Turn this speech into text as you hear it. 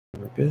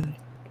Good.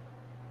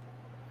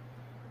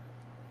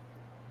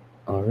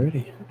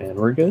 Alrighty, and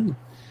we're good.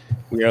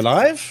 We are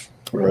live.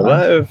 We're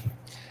live.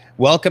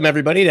 Welcome,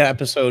 everybody, to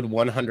episode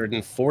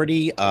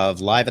 140 of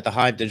Live at the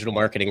Hive, Digital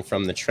Marketing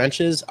from the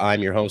Trenches.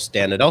 I'm your host,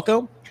 Dan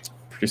Nadelko.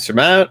 Producer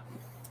Matt.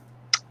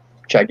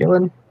 Chad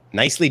Gillen.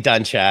 Nicely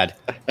done, Chad.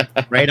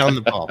 Right on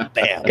the ball.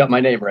 Bam. Got my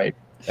name right.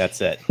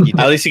 That's it.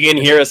 At least you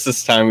can hear us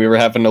this time. We were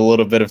having a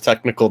little bit of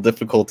technical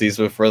difficulties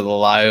before the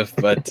live,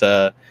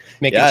 but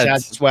Making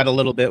Chad sweat a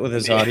little bit with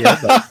his audio.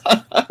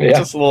 But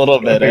just a little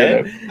bit.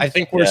 I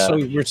think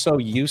we're so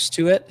used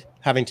to it,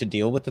 having to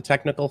deal with the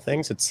technical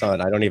things. It's I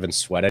don't even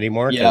sweat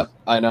anymore. Yeah,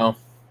 I know.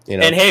 You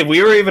know. And hey,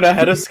 we were even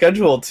ahead of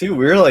schedule too.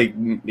 We were like,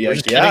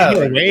 let's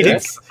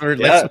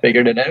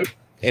figured it out.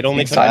 It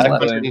only took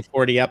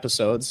 140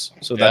 episodes,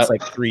 so that's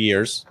like 3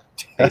 years,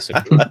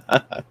 basically.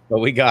 But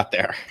we got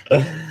there.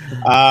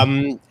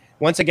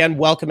 Once again,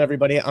 welcome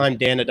everybody. I'm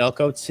Dan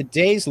Nadelko.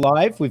 Today's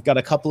live, we've got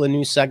a couple of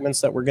new segments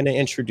that we're going to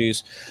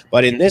introduce.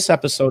 But in this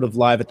episode of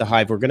Live at the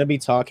Hive, we're going to be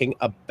talking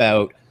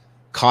about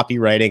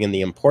copywriting and the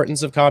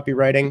importance of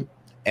copywriting.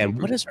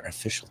 And what is our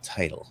official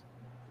title?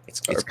 It's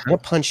kind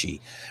of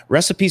punchy.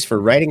 Recipes for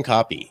writing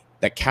copy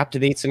that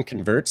captivates and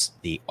converts,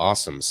 the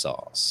awesome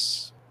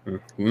sauce.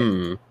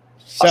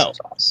 So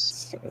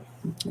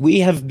we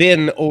have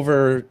been,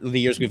 over the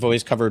years, we've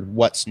always covered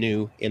what's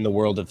new in the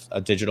world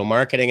of digital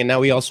marketing. And now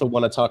we also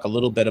want to talk a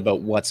little bit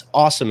about what's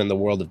awesome in the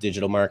world of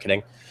digital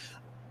marketing.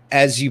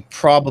 As you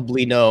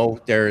probably know,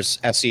 there's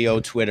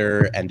SEO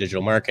Twitter and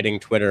digital marketing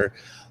Twitter.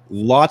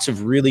 Lots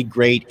of really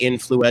great,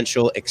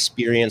 influential,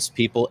 experienced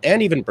people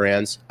and even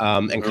brands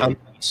and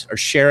companies are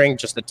sharing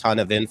just a ton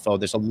of info.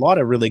 There's a lot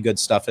of really good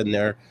stuff in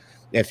there.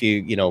 If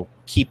you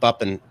keep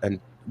up and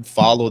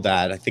follow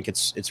that, I think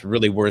it's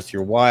really worth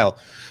your while.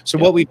 So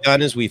what we've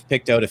done is we've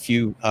picked out a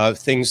few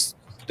things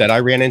that I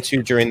ran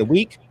into during the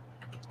week,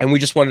 and we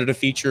just wanted to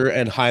feature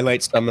and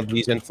highlight some of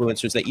these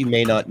influencers that you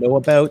may not know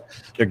about.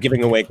 They're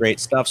giving away great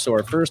stuff. So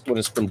our first one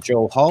is from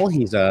Joe Hall.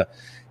 He's a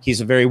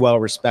very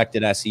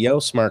well-respected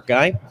SEO, smart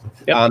guy.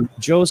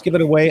 Joe's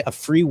giving away a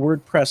free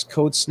WordPress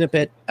code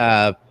snippet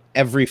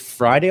every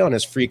Friday on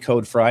his Free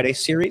Code Friday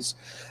series.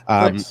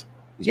 Nice.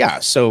 Yeah,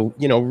 so,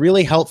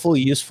 really helpful,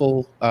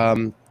 useful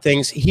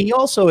things. He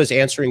also is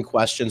answering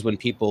questions when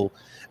people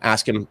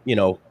ask him,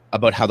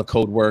 about how the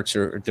code works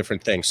or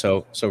different things.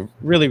 So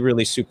really,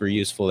 really super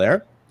useful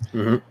there.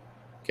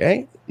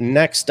 Okay,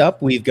 next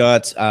up, we've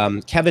got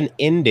Kevin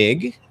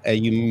Indig.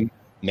 You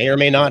may or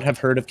may not have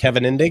heard of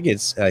Kevin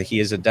Indig. He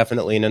is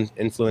definitely an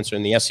influencer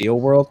in the SEO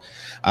world.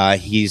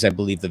 He's, I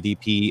believe, the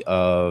VP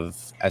of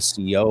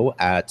SEO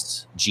at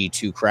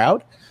G2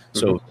 Crowd.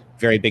 So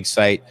very big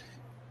site.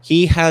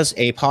 He has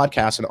a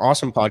podcast, an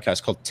awesome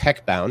podcast called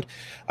TechBound.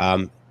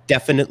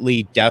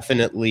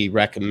 Definitely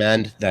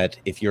recommend that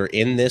if you're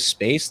in this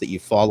space that you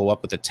follow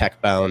up with the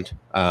TechBound,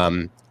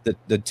 the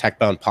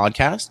TechBound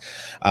podcast.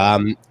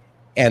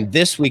 And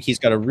this week he's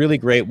got a really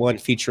great one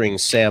featuring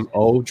Sam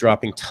O,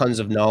 dropping tons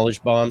of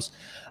knowledge bombs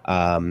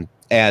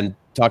and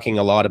talking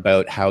a lot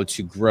about how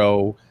to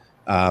grow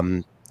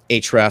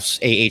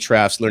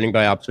Ahrefs, learning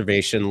by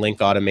observation,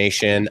 link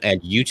automation,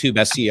 and YouTube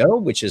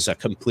SEO, which is a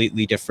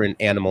completely different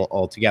animal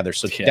altogether.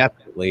 So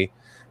definitely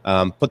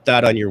put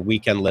that on your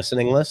weekend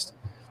listening list.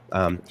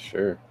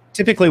 Sure.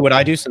 Typically what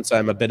I do, since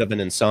I'm a bit of an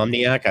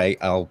insomniac,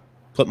 I'll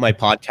put my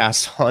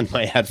podcasts on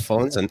my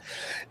headphones and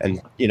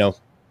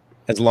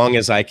as long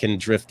as I can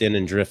drift in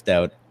and drift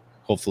out,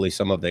 hopefully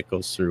some of it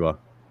goes through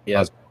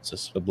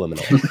osmosis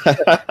subliminal.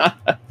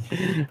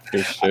 For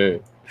sure.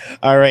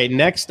 All right,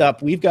 next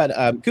up, we've got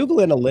Google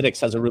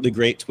Analytics has a really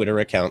great Twitter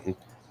account. And,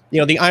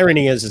 the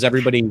irony is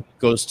everybody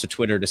goes to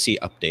Twitter to see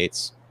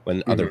updates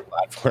when other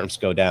platforms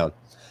go down.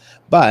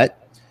 But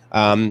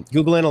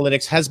Google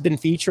Analytics has been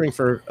featuring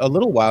for a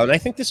little while, and I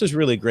think this is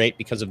really great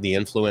because of the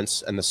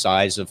influence and the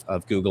size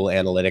of Google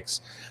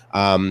Analytics.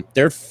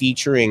 They're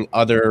featuring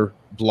other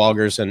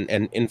bloggers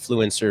and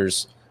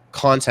influencers'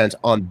 content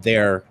on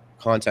their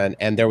content,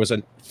 and there was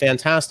a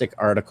fantastic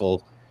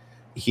article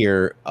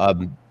here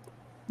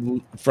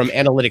from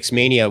Analytics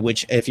Mania,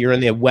 which if you're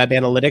in the web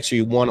analytics or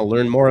you want to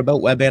learn more about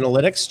web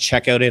analytics,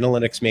 check out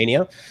Analytics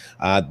Mania.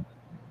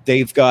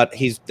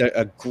 He's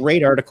a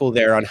great article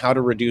there on how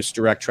to reduce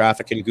direct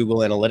traffic in Google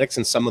Analytics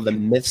and some of the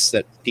myths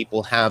that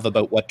people have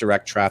about what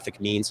direct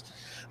traffic means.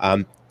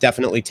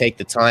 Definitely take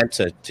the time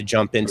to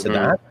jump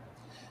into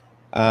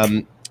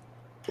that.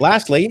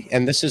 Lastly,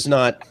 and this is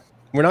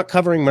we're not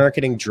covering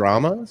marketing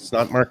drama. It's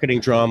not marketing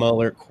drama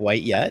alert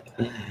quite yet.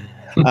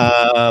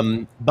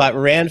 But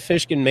Rand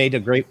Fishkin made a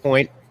great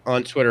point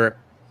on Twitter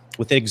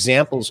with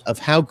examples of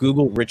how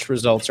Google rich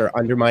results are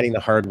undermining the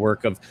hard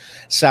work of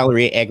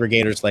salary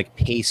aggregators like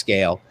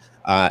PayScale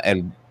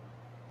and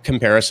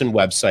comparison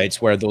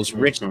websites, where those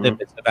rich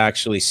snippets have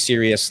actually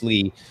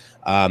seriously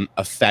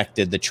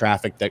affected the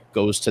traffic that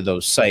goes to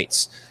those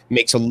sites.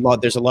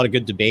 There's a lot of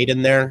good debate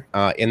in there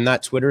in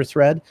that Twitter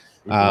thread.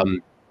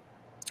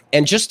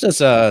 And just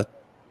as a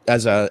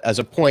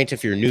point,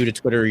 if you're new to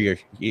Twitter,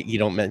 you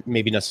don't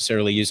maybe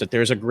necessarily use it.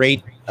 There's a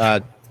great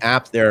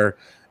app there.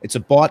 It's a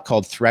bot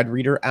called Thread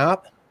Reader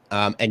app,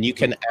 and you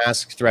can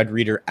ask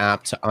ThreadReader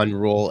app to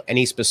unroll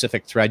any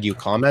specific thread you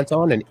comment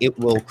on, and it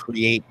will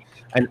create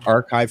an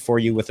archive for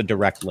you with a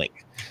direct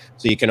link.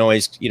 So you can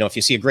always, if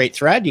you see a great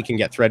thread, you can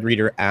get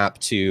ThreadReader app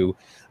to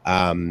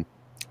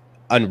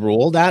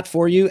unroll that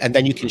for you, and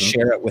then you can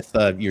share it with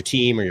your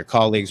team or your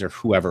colleagues or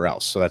whoever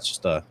else. So that's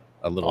just a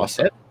little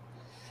tip.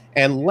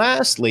 And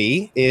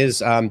lastly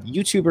is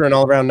YouTuber and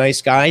all-around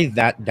nice guy,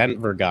 that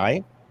Denver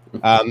guy.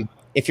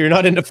 If you're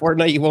not into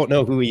Fortnite, you won't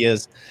know who he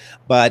is,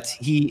 but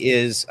he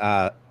is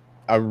a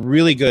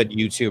really good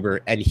YouTuber,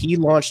 and he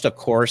launched a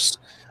course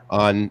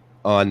on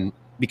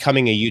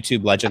becoming a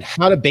YouTube legend,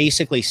 how to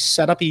basically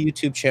set up a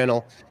YouTube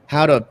channel,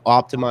 how to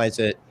optimize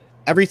it,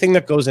 everything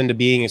that goes into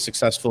being a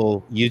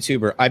successful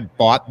YouTuber. I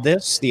bought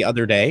this the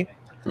other day.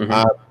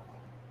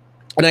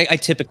 And I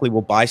typically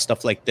will buy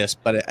stuff like this,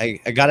 but I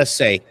got to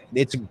say,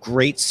 it's a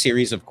great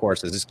series of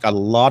courses. It's got a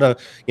lot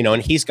of,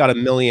 and he's got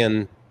 1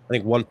 million, I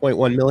think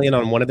 1.1 million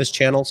on one of his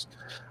channels.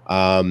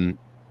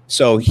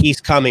 So he's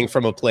coming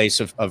from a place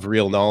of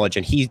real knowledge,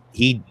 and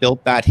he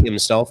built that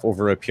himself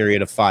over a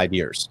period of 5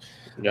 years.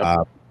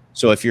 Yep.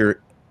 So if you're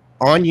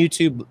on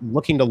YouTube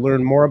looking to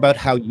learn more about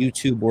how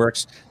YouTube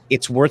works,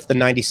 it's worth the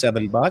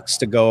 $97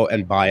 to go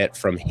and buy it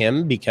from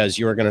him, because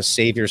you're going to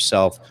save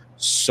yourself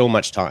so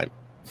much time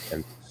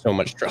and so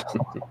much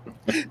trouble.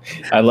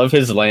 I love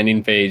his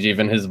landing page.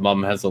 Even his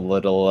mom has a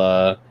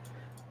little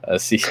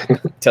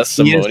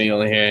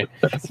testimonial here.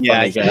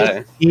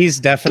 Yeah, he's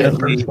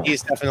definitely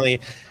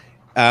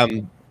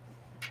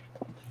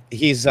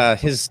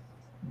his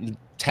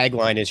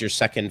tagline is your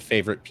second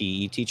favorite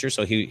PE teacher.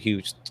 So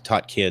he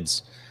taught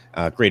kids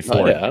grade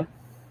 4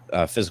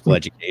 physical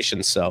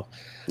education. So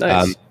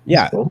nice.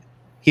 Cool.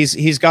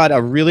 He's got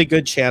a really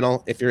good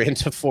channel if you're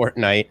into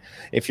Fortnite.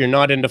 If you're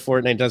not into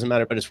Fortnite, it doesn't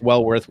matter, but it's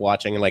well worth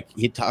watching. And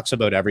he talks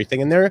about everything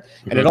in there.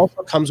 And it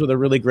also comes with a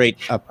really great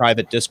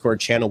private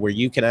Discord channel where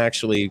you can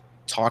actually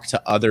talk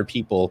to other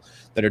people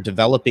that are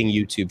developing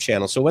YouTube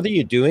channels. So whether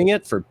you're doing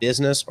it for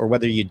business or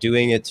whether you're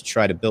doing it to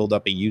try to build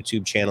up a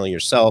YouTube channel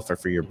yourself or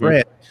for your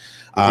brand,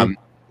 like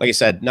I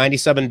said,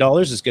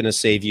 $97 is going to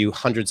save you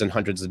hundreds and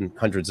hundreds and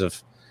hundreds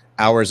of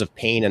hours of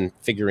pain and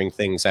figuring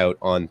things out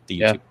on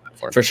the YouTube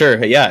platform. For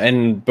sure. Yeah.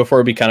 And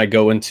before we kind of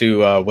go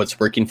into what's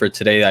working for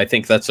today, I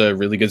think that's a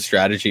really good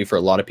strategy for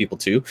a lot of people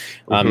too.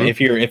 If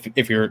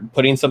you're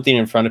putting something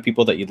in front of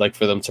people that you'd like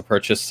for them to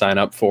purchase, sign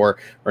up for,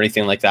 or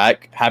anything like that,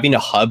 having a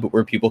hub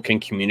where people can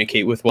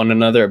communicate with one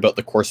another about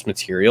the course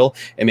material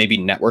and maybe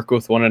network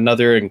with one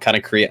another and kind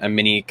of create a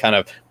mini kind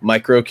of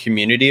micro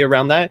community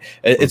around that,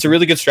 it's a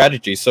really good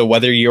strategy. So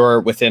whether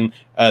you're within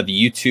the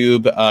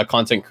YouTube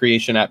content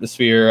creation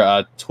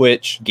atmosphere,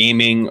 Twitch,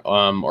 gaming,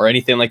 or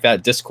anything like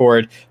that,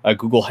 Discord,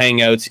 Google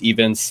Hangouts,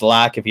 even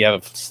Slack, if you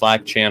have a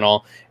Slack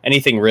channel,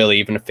 anything really,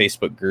 even a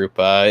Facebook group,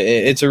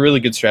 it's a really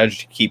good strategy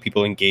to keep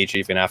people engaged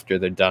even after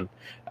they're done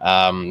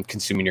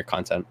consuming your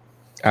content.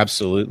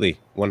 Absolutely,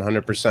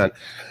 100%.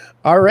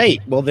 All right,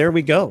 well, there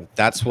we go.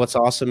 That's what's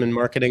awesome in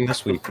marketing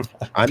this week.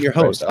 I'm your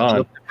host,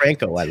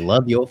 Franco. I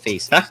love your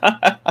faces.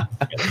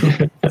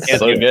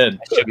 So good.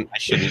 I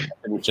shouldn't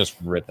just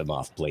rip them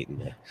off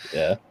blatantly.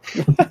 Yeah,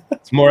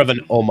 it's more of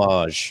an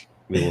homage,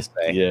 we will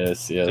say.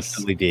 Yes.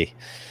 Definitely.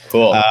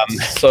 Cool.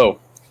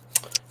 So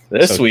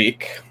this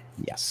week,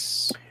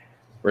 yes,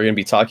 we're going to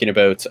be talking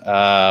about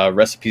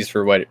recipes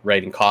for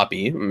writing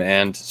copy,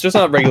 and it's just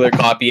not regular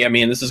copy. I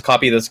mean, this is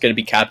copy that's going to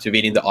be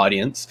captivating the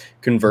audience,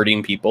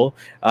 converting people,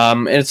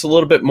 and it's a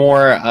little bit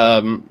more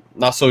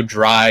not so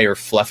dry or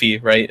fluffy,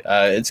 right?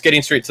 It's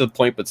getting straight to the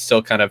point, but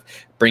still kind of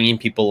bringing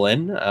people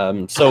in.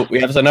 So we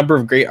have a number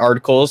of great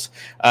articles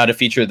to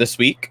feature this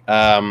week,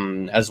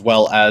 as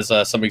well as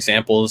some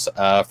examples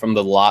from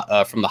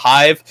the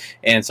Hive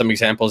and some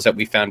examples that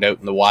we found out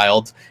in the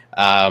wild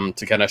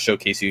to kind of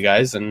showcase you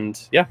guys. And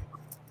yeah.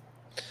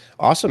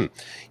 Awesome.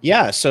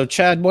 Yeah. So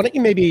Chad, why don't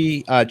you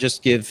maybe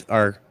just give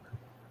our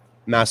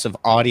massive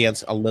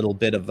audience a little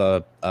bit of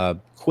a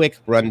quick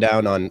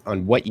rundown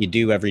on what you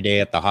do every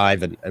day at the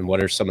Hive and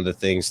what are some of the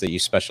things that you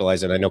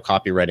specialize in? I know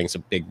copywriting is a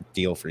big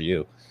deal for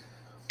you.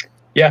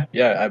 Yeah.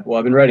 I've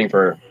been writing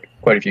for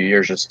quite a few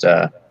years, just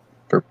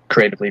for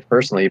creatively,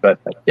 personally. But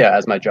yeah,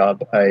 as my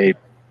job, I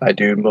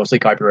do mostly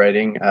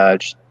copywriting,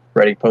 just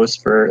writing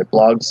posts for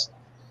blogs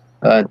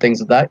and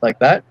things like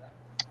that.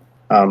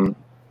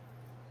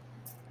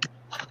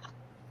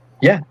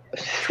 Yeah.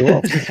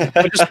 Cool.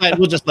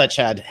 We'll just let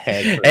Chad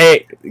head.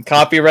 Hey,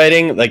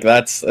 copywriting, like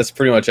that's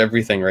pretty much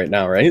everything right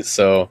now, right?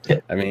 So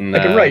I mean, I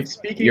can write.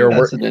 Speaking,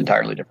 that's an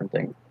entirely different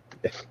thing.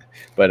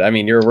 But I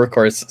mean, you're a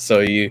workhorse, so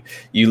you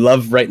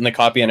love writing the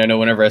copy, and I know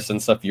whenever I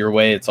send stuff your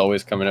way, it's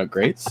always coming out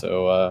great.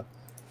 So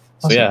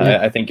awesome. Yeah,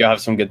 I think you'll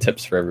have some good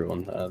tips for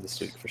everyone this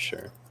week for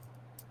sure.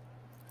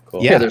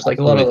 Cool. Yeah, there's like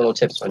a lot of little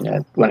tips when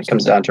it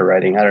comes down to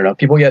writing. I don't know,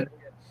 people get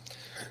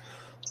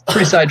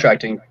pretty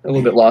sidetracked and a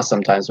little bit lost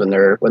sometimes when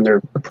they're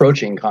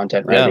approaching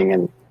content writing,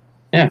 and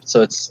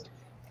so it's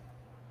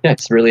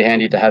really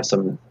handy to have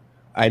some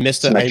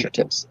extra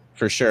tips.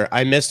 For sure.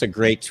 I missed a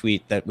great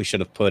tweet that we should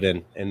have put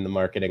in the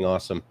Marketing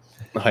Awesome.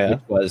 Oh, yeah? It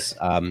was,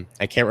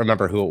 I can't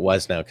remember who it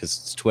was now because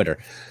it's Twitter.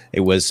 It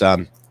was,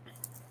 there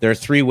are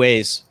 3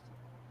 ways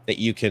that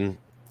you can,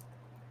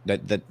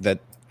 that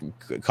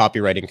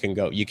copywriting can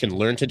go. You can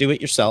learn to do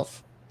it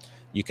yourself,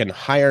 you can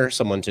hire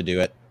someone to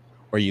do it,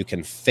 or you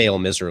can fail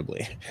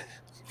miserably.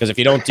 Because if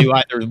you don't do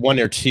either 1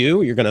 or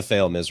 2, you're going to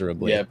fail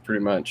miserably. Yeah,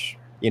 pretty much.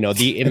 You know,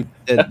 the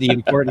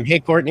important, hey,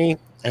 Courtney,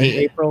 hey,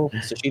 April,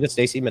 Sashita,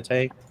 Stacy,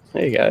 Matei.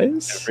 Hey,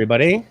 guys.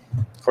 Everybody.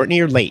 Courtney,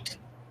 you're late.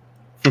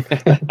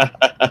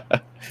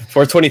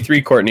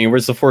 4:23, Courtney.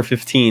 Where's the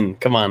 4:15?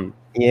 Come on.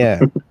 Yeah.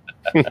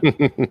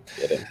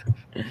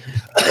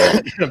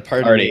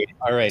 Pardon me.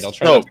 All right, I'll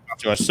try not to talk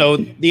too much. So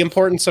the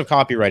importance of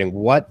copywriting.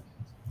 One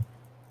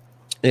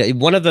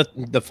of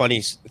the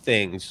funny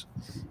things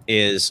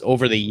is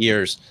over the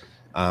years,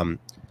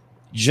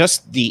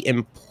 just the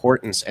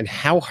importance and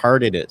how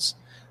hard it is.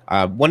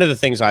 One of the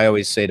things I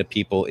always say to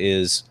people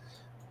is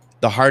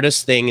the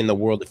hardest thing in the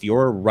world, if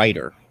you're a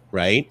writer,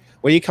 right?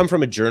 Whether you come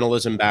from a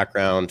journalism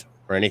background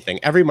or anything,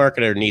 every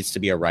marketer needs to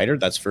be a writer.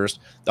 That's first.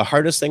 The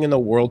hardest thing in the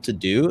world to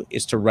do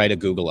is to write a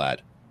Google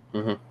ad,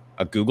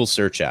 a Google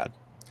search ad.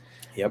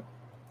 Yep.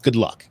 Good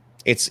luck.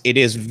 It's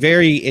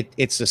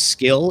a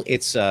skill.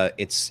 It's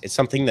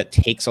something that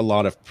takes a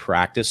lot of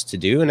practice to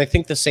do. And I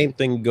think the same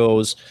thing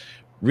goes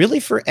really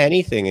for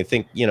anything. I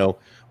think, you know,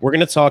 we're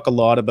going to talk a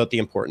lot about the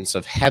importance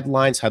of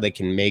headlines, how they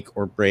can make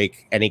or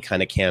break any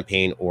kind of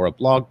campaign or a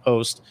blog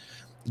post,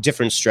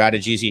 different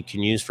strategies you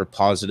can use for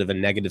positive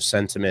and negative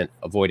sentiment,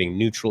 avoiding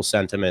neutral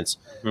sentiments.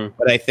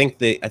 But I think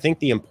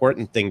the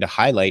important thing to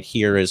highlight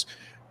here is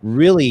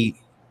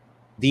really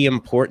the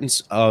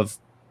importance of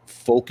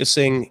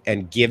focusing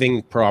and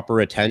giving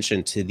proper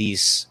attention to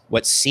these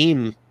what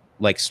seem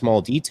like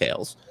small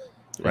details,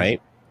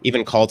 right?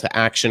 Even call to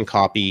action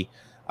copy.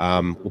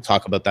 We'll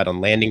talk about that on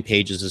landing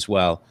pages as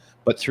well.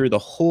 But through the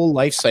whole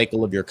life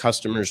cycle of your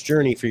customer's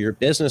journey for your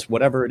business,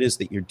 whatever it is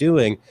that you're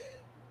doing,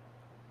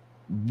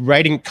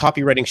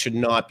 copywriting should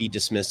not be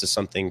dismissed as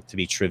something to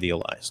be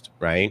trivialized,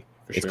 right?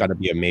 It's got to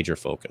be a major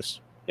focus.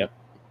 Yep,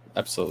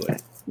 absolutely.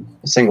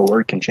 A single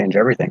word can change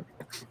everything.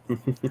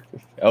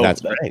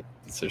 That's right.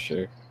 That's for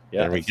sure.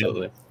 Yeah,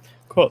 absolutely.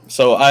 Cool.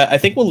 So I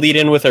think we'll lead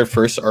in with our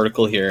first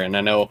article here. And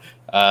I know,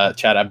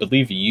 Chad, I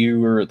believe you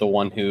were the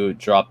one who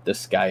dropped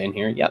this guy in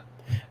here. Yep.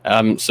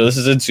 So this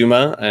is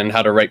Adzuma and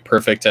how to write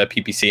perfect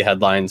PPC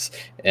headlines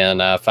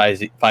and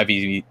 5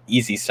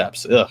 easy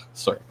steps. Ugh,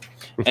 sorry.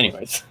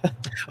 Anyways.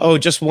 Oh,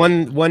 just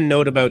one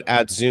note about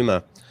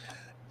Adzuma.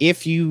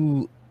 It's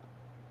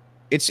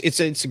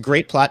a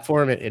great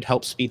platform. It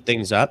helps speed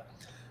things up.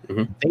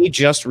 They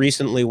just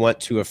recently went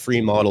to a free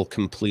model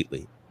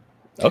completely.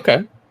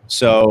 Okay.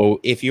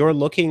 So if you're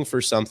looking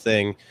for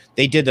something,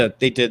 they did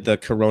the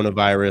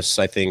coronavirus,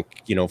 I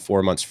think,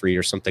 4 months free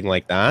or something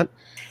like that.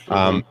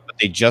 But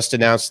they just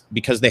announced,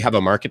 because they have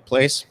a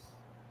marketplace,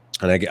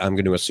 and I'm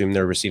going to assume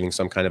they're receiving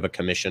some kind of a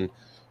commission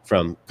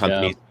from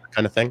companies,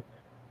 kind of thing.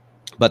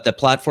 But the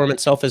platform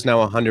itself is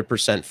now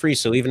 100% free.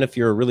 So even if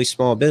you're a really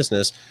small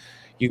business,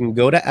 you can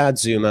go to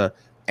Adzuma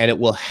and it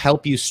will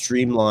help you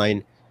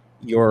streamline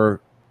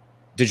your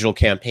digital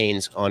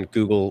campaigns on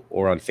Google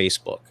or on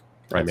Facebook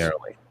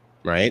primarily,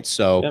 right?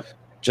 So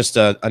just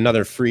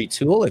another free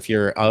tool. If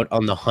you're out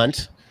on the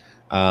hunt,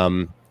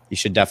 you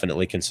should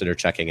definitely consider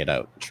checking it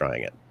out and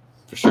trying it.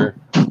 For sure.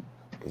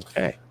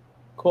 Okay.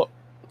 Cool.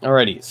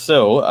 Alrighty.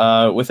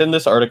 So within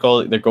this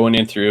article, they're going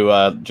in through,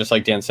 just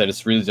like Dan said,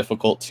 it's really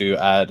difficult to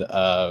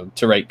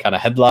to write kind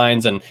of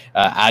headlines and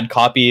ad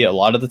copy a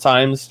lot of the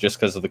times just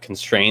because of the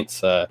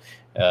constraints.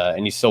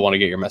 And you still want to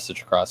get your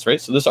message across,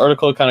 right? So this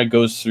article kind of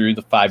goes through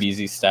the 5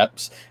 easy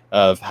steps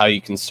of how you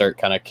can start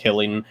kind of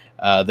killing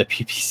the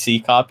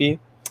PPC copy,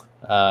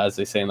 as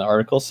they say in the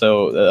article.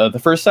 So the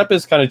first step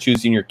is kind of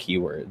choosing your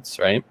keywords,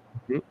 right?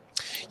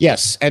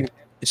 Yes, and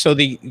so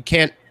you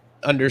can't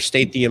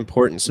understate the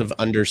importance of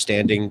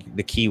understanding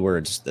the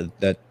keywords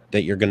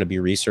that you're going to be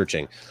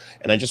researching.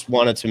 And I just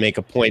wanted to make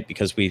a point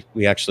because we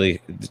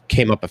actually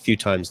came up a few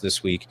times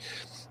this week.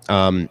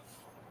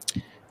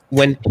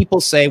 When people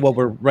say, well,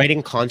 we're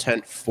writing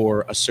content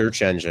for a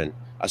search engine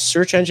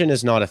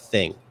is not a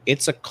thing.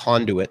 It's a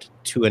conduit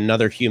to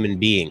another human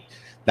being.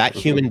 That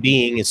human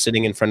being is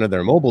sitting in front of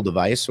their mobile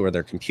device or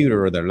their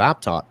computer or their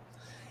laptop,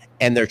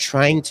 and they're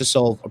trying to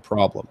solve a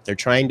problem. They're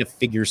trying to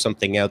figure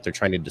something out. They're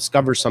trying to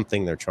discover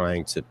something. They're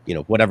trying to,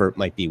 whatever it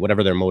might be,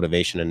 whatever their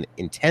motivation and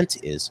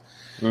intent is.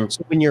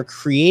 So when you're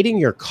creating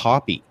your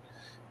copy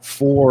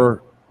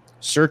for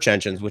search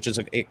engines, which is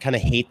I kind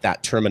of hate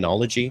that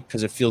terminology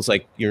because it feels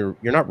like you're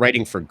not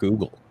writing for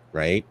Google,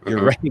 right?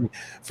 You're writing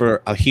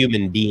for a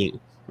human being,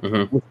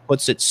 which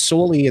puts it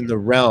solely in the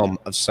realm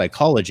of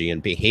psychology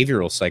and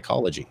behavioral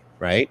psychology,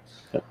 right?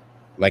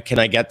 Like, can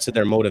I get to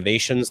their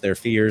motivations, their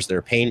fears,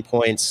 their pain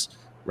points,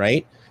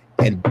 right?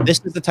 And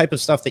this is the type of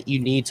stuff that you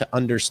need to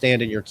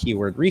understand in your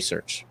keyword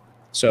research.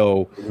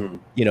 So,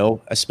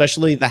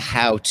 especially the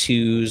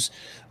how-tos,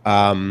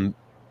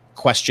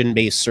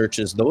 question-based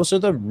searches, those are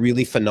the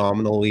really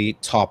phenomenally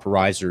top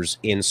risers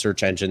in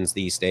search engines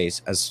these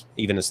days,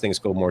 even as things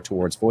go more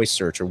towards voice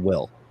search or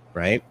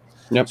right?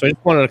 Yep. So I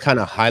just wanted to kind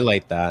of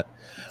highlight that.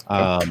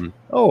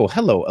 Oh,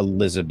 hello,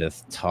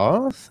 Elizabeth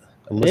Toth.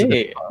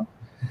 Elizabeth Toth.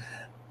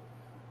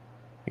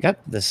 I got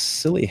this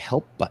silly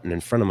help button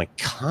in front of my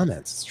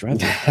comments. It's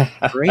driving me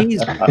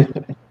crazy.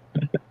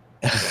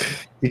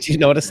 Did you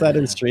notice that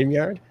in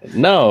StreamYard?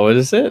 No,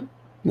 is it?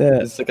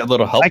 Yeah. It's like a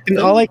little help.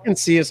 All I can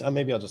see is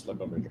maybe I'll just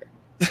look over here.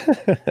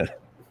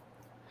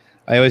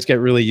 I always get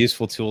really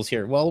useful tools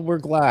here. Well, we're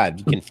glad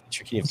you can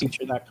feature. Can you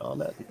feature that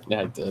comment?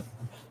 Yeah, I did.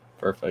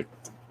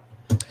 Perfect.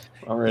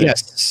 All right.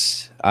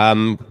 Yes.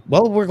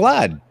 Well, we're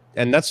glad,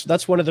 and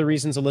that's one of the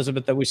reasons,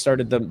 Elizabeth, that we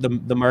started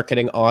the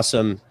Marketing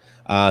Awesome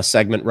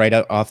segment right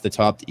out off the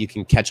top that you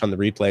can catch on the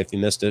replay if you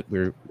missed it.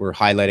 We're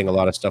highlighting a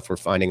lot of stuff we're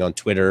finding on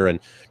Twitter and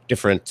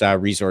different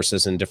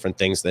resources and different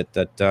things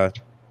that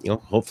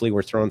hopefully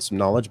we're throwing some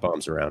knowledge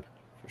bombs around.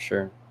 For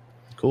sure.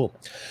 Cool.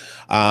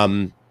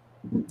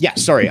 Yeah,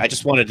 sorry, I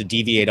just wanted to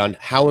deviate on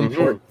how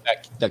important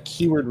that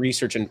keyword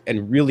research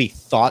and really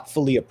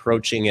thoughtfully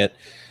approaching it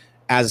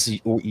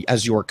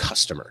as your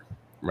customer,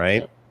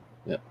 right?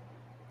 Yeah.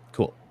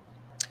 Cool.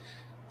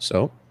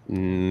 So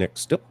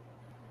next up.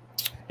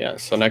 Yeah,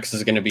 so next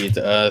is going to be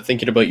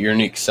thinking about your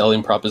unique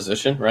selling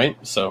proposition, right?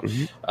 So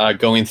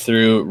going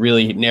through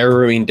really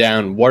narrowing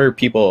down what are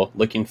people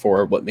looking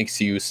for, what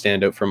makes you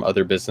stand out from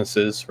other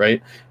businesses,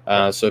 right?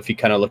 So if you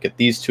kind of look at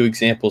these two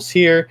examples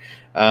here,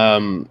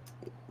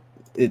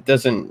 it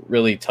doesn't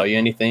really tell you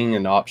anything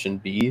in option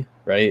B,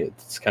 right?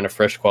 It's kind of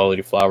fresh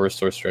quality flowers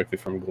sourced directly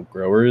from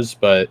growers,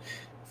 but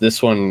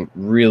this one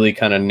really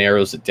kind of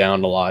narrows it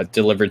down a lot.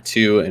 Delivered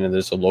to, and then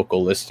there's a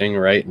local listing,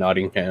 right?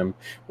 Nottingham,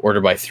 order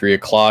by 3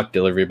 o'clock,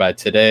 delivery by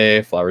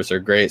today. Flowers are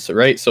great.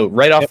 So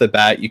right off the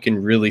bat, you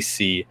can really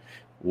see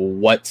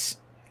what's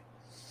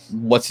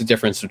the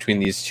difference between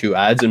these two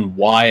ads and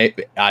why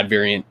ad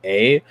variant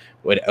A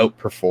would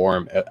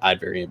outperform ad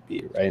variant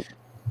B, right?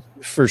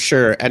 For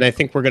sure. And I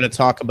think we're going to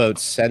talk about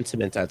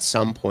sentiment at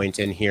some point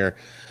in here,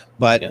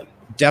 but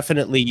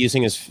definitely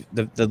using as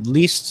the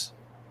least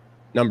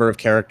number of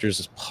characters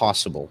as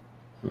possible.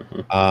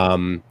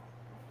 And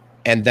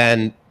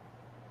then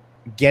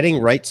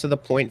getting right to the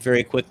point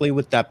very quickly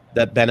with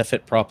that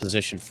benefit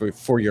proposition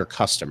for your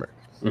customer,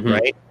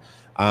 right?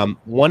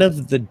 One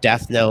of the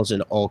death knells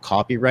in all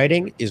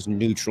copywriting is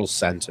neutral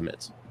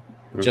sentiment.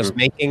 Just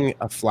making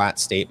a flat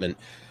statement.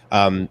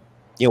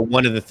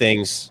 One of the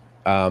things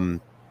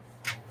that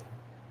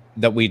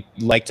we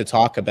like to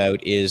talk about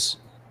is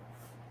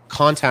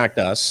contact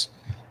us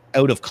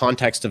out of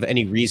context of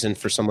any reason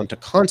for someone to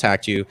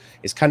contact you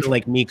is kind of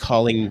like me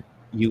calling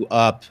you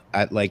up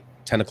at like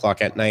 10 o'clock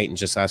at night and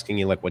just asking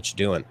you like, what you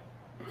doing?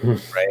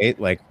 Right?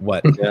 Like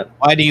what,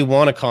 why do you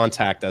want to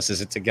contact us? Is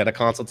it to get a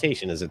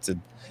consultation? Is it to,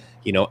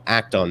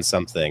 act on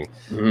something?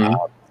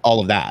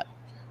 All of that.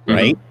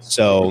 Right.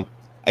 So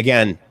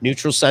again,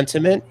 neutral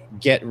sentiment,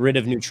 get rid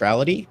of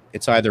neutrality.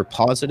 It's either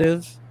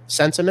positive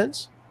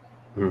sentiments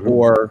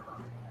or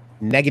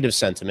negative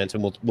sentiment,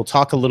 and we'll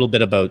talk a little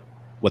bit about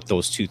what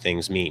those two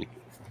things mean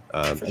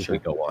as we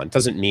go on. It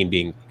doesn't mean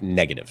being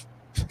negative.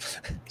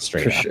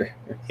 Straight up. Sure.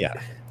 Yeah.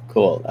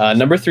 Cool.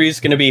 Number 3 is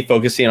going to be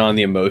focusing on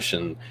the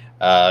emotion.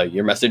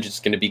 Your message is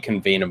going to be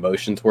conveying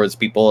emotion towards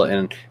people,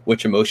 and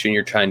which emotion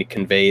you're trying to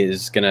convey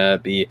is going to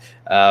be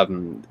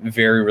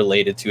very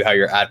related to how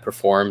your ad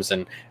performs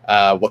and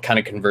what kind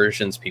of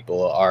conversions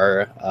people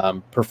are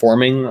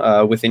performing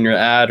within your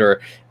ad,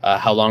 or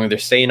how long they're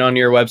staying on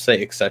your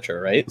website,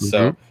 etc. Right?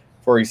 So,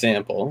 for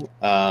example,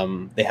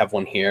 they have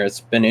one here.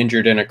 It's been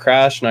injured in a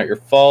crash, not your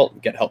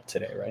fault. Get help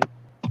today, right?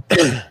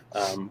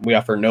 We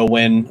offer no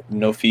win,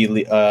 no fee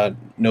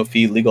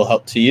legal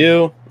help to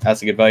you.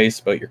 Asking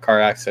advice about your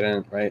car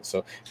accident, right?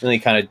 So really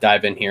kind of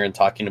dive in here and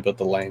talking about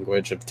the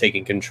language of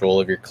taking control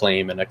of your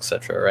claim and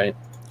etc. Right?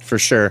 For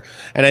sure.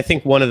 And I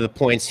think one of the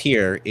points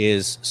here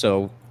is,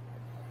 so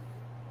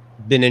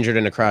been injured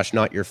in a crash,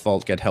 not your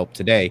fault, get help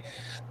today.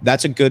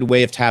 That's a good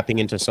way of tapping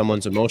into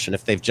someone's emotion.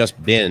 If they've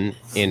just been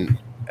in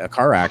a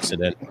car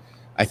accident,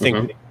 I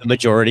think the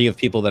majority of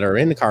people that are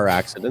in car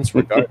accidents,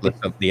 regardless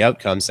of the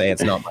outcome, say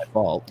it's not my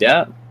fault.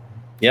 Yeah.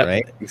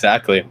 Right?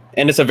 Exactly.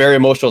 And it's a very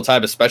emotional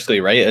time,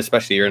 especially, right?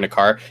 Especially you're in a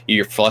car,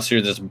 you're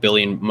flustered, there's a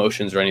billion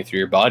emotions running through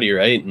your body,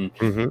 right? And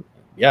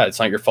yeah, it's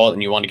not your fault,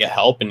 and you want to get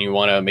help, and you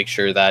want to make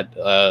sure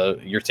that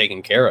you're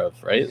taken care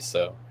of, right?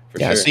 So for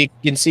sure. So you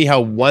can see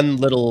how one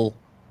little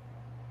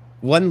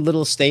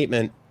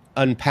statement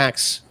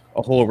unpacks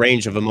a whole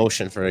range of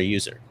emotion for a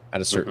user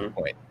at a certain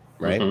point,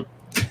 right?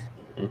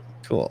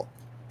 Cool.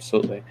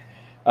 Absolutely.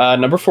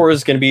 Number 4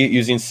 is going to be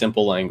using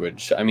simple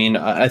language. I mean,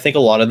 I think a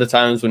lot of the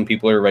times when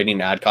people are writing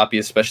ad copy,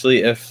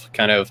 especially if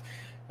kind of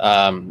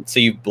So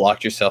you've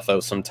blocked yourself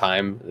out some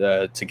time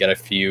to get a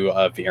few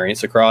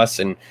variants across,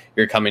 and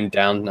you're coming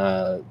down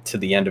to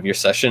the end of your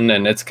session,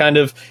 and it's kind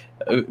of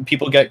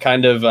people get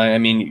kind of I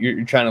mean,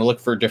 you're trying to look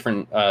for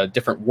different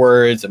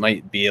words. It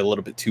might be a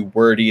little bit too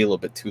wordy, a little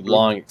bit too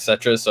long,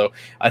 etc. So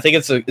I think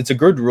it's a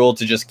good rule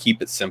to just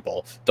keep it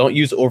simple. Don't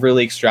use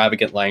overly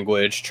extravagant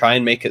language. Try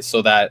and make it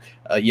so that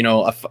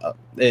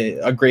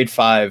a grade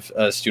 5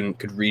 student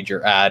could read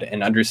your ad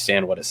and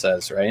understand what it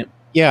says, right?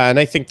 Yeah, and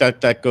I think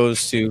that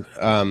goes to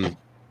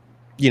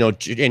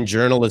in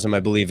journalism,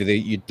 I believe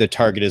the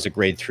target is a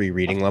grade 3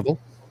 reading level.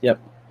 Yep.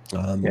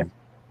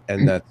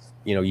 And that's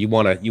you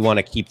want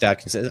to keep that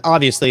consistent.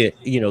 Obviously,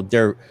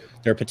 there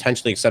are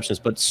potentially exceptions,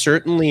 but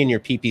certainly in your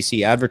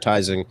PPC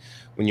advertising,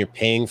 when you're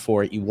paying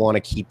for it, you want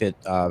to keep it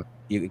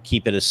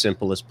as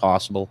simple as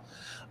possible.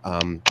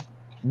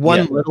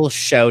 One little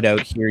shout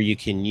out here you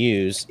can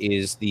use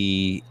is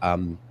the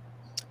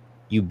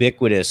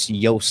ubiquitous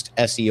Yoast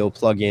SEO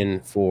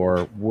plugin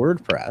for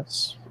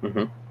WordPress. Let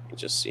me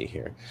just see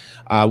here.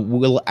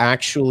 Will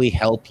actually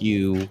help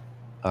you.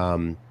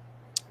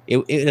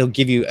 It'll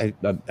give you I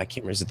can't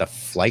remember, is it the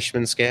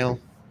Fleischmann scale?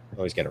 I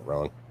always get it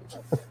wrong.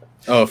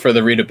 Oh, for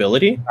the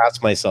readability?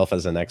 Ask myself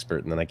as an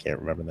expert, and then I can't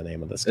remember the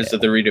name of the scale. Is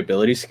it the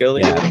readability scale?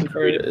 I think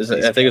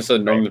it's the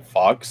Norman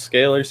Fox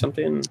scale or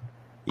something.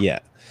 Yeah.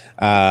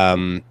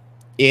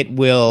 It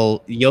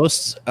will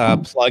Yoast's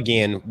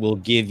plugin will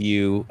give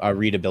you a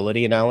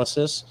readability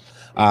analysis.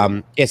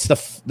 It's the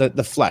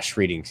Flesch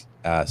reading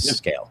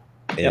scale.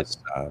 Is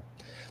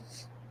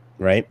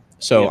right.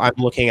 So I'm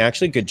looking,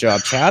 actually, good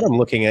job, Chad. I'm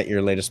looking at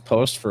your latest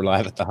post for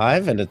Live at the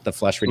Hive, and at the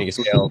Flesch reading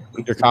scale,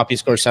 your copy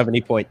score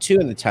 70.2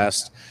 in the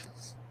test,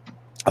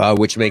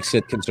 which makes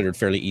it considered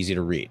fairly easy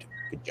to read.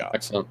 Good job.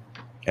 Excellent.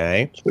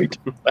 Okay. Sweet.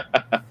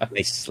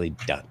 Nicely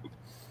done.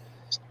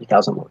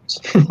 3,000 words.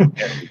 There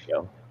we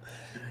go.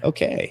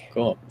 Okay.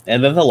 Cool.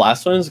 And then the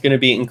last one is going to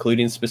be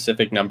including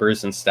specific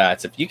numbers and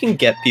stats. If you can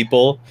get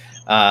people,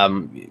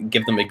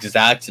 give them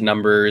exact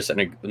numbers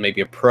and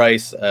maybe a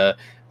price, a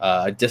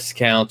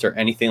discount or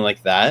anything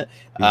like that,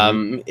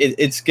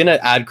 it's going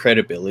to add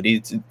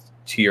credibility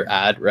to your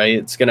ad, right?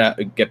 It's going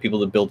to get people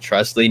to build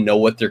trust. They know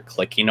what they're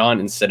clicking on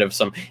instead of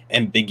some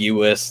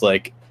ambiguous,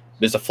 like,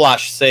 there's a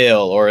flash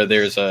sale or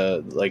there's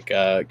a, like,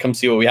 come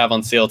see what we have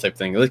on sale type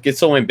thing. Like, it's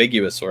so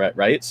ambiguous,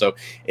 right? So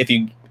if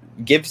you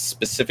give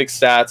specific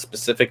stats,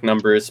 specific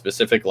numbers,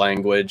 specific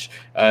language,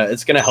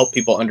 it's going to help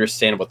people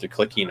understand what they're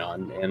clicking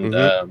on. And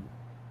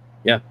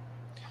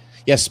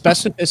yeah,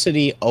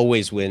 specificity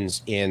always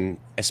wins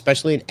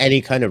especially in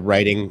any kind of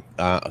writing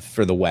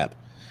for the web.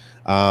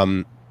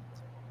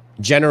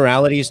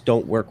 Generalities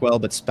don't work well,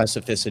 but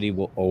specificity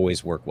will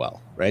always work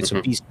well, right?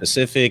 So be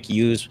specific,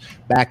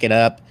 back it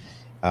up,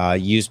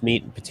 use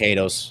meat and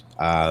potatoes.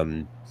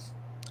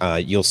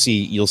 You'll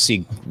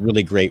see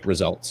really great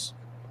results.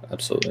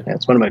 Absolutely. Yeah,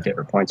 it's one of my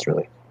favorite points,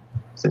 really.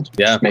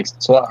 It makes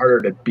it a lot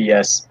harder to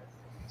BS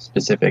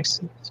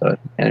specifics. So,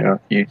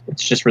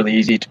 it's just really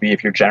easy to be,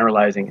 if you're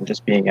generalizing and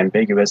just being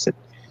ambiguous, it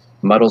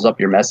muddles up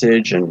your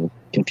message and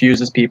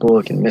confuses people.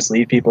 It can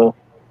mislead people.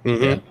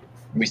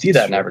 We see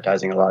that in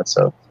advertising a lot.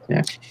 So,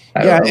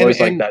 I always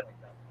like that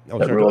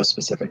rule of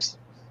specifics.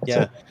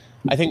 That's it.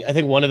 I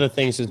think one of the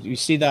things is you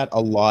see that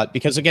a lot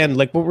because, again,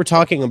 like what we're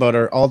talking about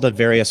are all the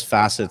various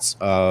facets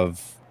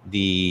of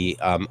the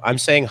I'm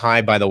saying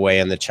hi, by the way,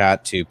 in the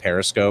chat to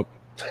Periscope.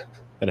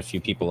 Got a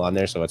few people on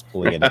there, so it's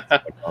pulling in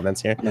the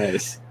comments here.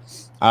 Nice.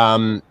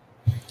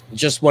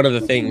 Just one of the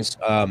things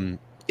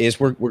is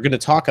we're going to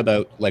talk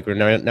about, like,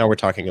 we're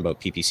talking about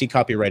PPC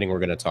copywriting. We're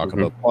going to talk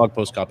about blog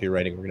post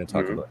copywriting. We're going to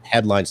talk about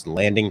headlines and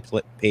landing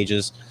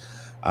pages.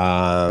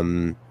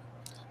 Can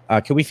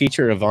we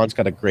feature Yvonne's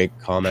got a great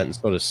comment, and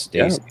so does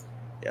Stacy.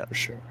 Yeah, for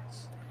sure.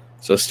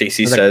 So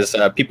Stacy says,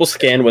 people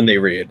scan when they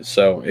read.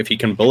 So if you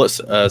can bullet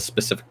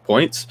specific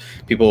points,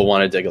 people will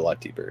want to dig a lot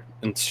deeper.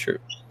 And it's true.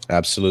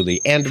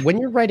 Absolutely. And when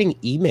you're writing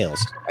emails,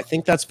 I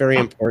think that's very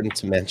important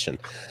to mention.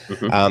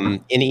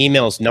 In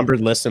emails,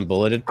 numbered lists and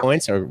bulleted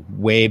points are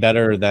way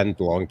better than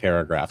long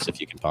paragraphs if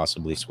you can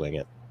possibly swing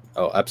it.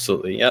 Oh,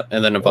 absolutely. Yep.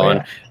 And then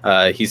Yvonne,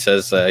 he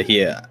says, I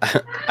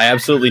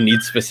absolutely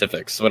need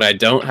specifics. When I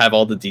don't have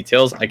all the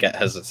details, I get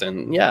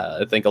hesitant. Yeah,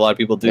 I think a lot of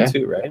people do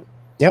too, right?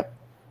 Yep.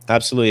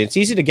 Absolutely. It's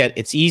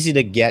easy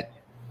to get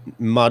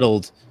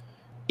muddled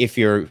if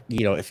you're,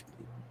 if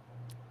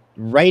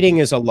writing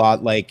is a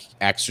lot like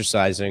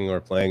exercising or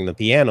playing the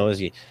piano,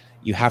 is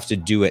you have to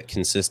do it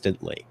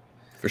consistently.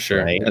 For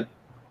sure. Right?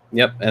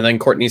 Yep. And then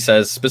Courtney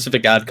says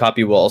specific ad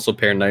copy will also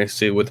pair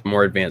nicely with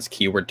more advanced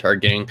keyword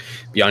targeting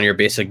beyond your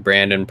basic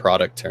brand and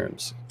product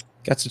terms.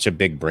 Got such a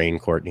big brain,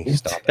 Courtney.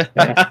 Stop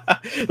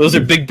it. Those are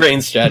big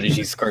brain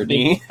strategies,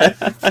 Courtney.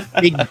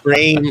 Big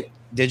brain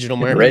digital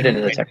marketing. Right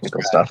into the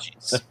technical stuff.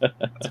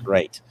 That's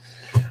right.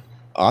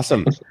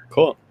 Awesome.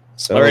 Cool.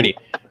 So, alrighty.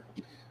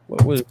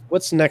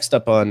 What's next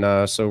up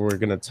on? So we're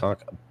going to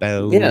talk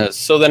about.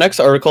 So the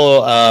next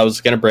article I was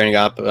going to bring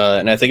up,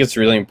 and I think it's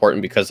really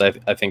important because I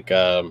think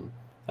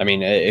I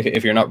mean,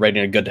 if you're not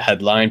writing a good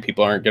headline,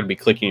 people aren't going to be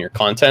clicking your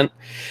content.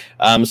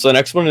 So the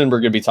next one we're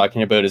going to be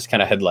talking about is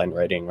kind of headline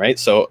writing, right?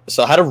 So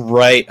how to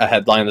write a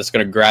headline that's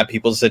going to grab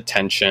people's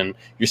attention.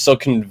 You're still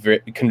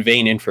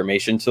conveying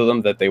information to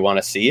them that they want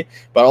to see,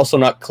 but also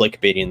not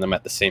clickbaiting them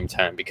at the same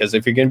time. Because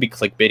if you're going to be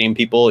clickbaiting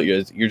people,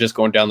 you're just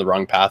going down the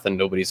wrong path, and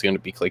nobody's going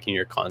to be clicking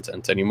your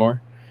content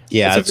anymore.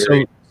 Yeah, it's a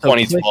very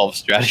 2012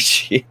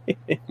 strategy.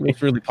 It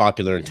was really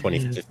popular in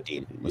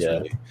 2015.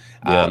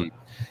 Yeah.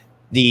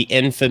 The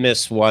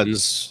infamous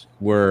ones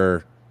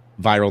were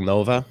Viral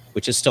Nova,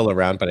 which is still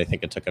around, but I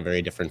think it took a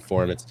very different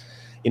form. It's,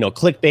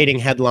 clickbaiting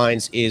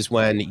headlines is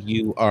when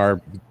you are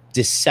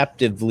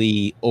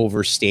deceptively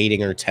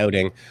overstating or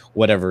touting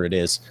whatever it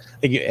is. I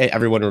think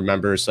everyone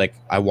remembers, like,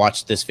 I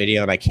watched this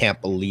video and I can't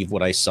believe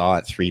what I saw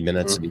at 3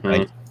 minutes and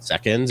 9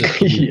 seconds. It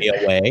blew me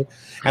away,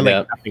 and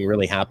like nothing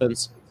really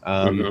happens.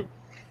 So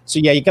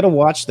yeah, you got to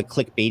watch the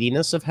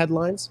clickbaitiness of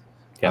headlines,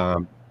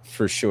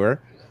 for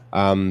sure.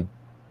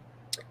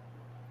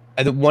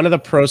 One of the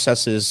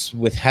processes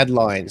with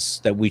headlines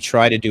that we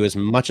try to do as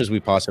much as we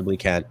possibly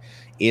can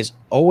is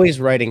always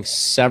writing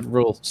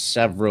several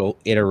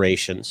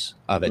iterations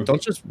of it.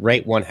 Don't just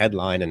write one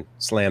headline and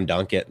slam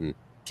dunk it and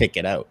kick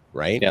it out,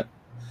 right?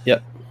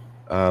 Yep.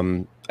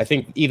 I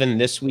think even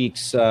this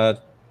week's how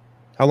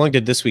long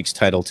did this week's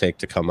title take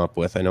to come up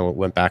with? I know it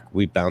went back.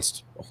 We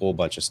bounced a whole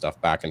bunch of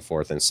stuff back and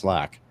forth in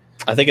Slack.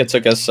 I think it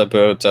took us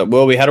about,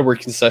 we had a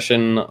working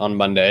session on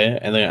Monday,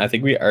 and then I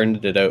think we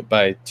ironed it out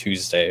by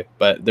Tuesday,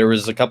 but there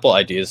was a couple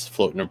ideas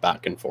floating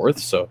back and forth,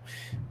 so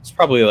it's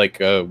probably like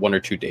 1 or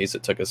 2 days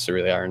it took us to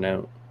really iron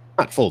out.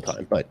 Not full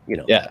time, but,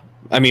 Yeah.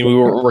 I mean, we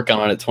were working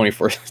on it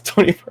 24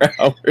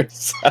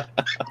 hours.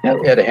 Yeah,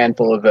 we had a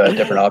handful of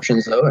different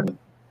options, though, and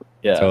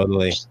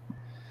totally. Just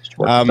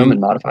work with them and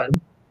modify them.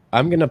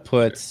 I'm going to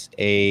put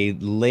a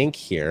link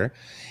here.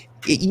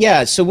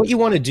 Yeah, so what you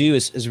want to do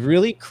is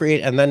really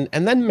create and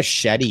then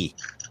machete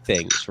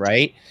things,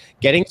 right?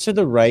 Getting to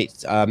the right,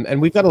 and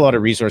we've got a lot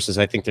of resources.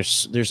 I think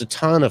there's a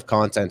ton of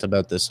content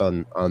about this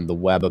on the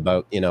web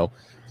about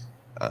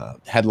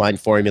headline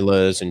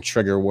formulas and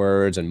trigger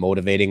words and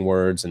motivating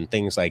words and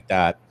things like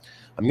that.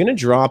 I'm going to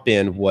drop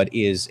in what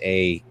is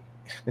a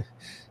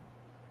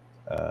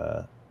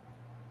I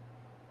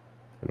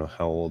don't know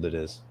how old it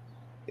is.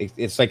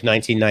 It's like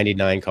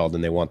 1999 called,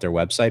 and they want their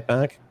website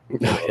back.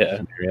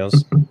 Yeah.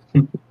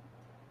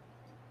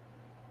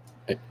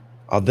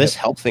 Oh, this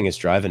help thing is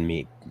driving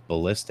me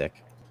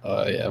ballistic.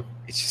 Yeah.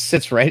 It just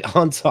sits right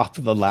on top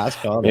of the last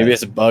comment. Maybe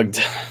it's bugged.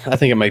 I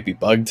think it might be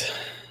bugged.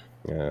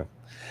 Yeah.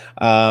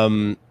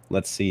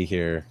 Let's see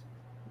here.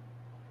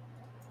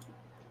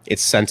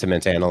 It's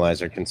sentiment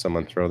analyzer. Can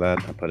someone throw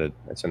that? I'll put it.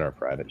 It's in our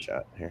private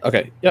chat here.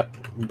 Okay.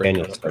 Yep.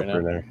 Daniel's right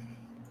there.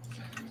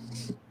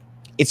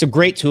 It's a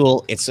great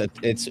tool. It's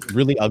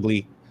really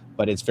ugly,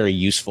 but it's very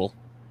useful.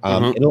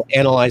 It'll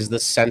analyze the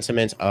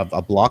sentiment of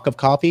a block of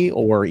copy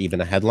or even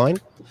a headline,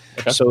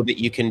 so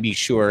that you can be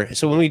sure.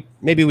 So when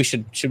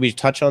should we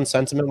touch on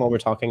sentiment while we're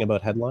talking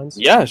about headlines?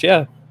 Yeah.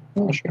 Yeah,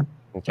 sure.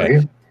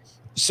 Okay.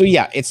 So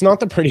yeah, it's not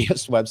the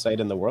prettiest website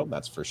in the world,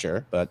 that's for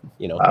sure, but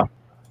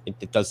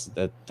it does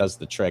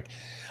the trick.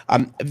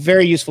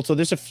 Very useful. So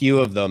there's a few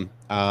of them,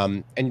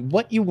 and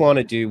what you want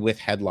to do with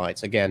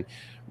headlines, again,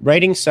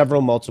 writing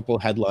multiple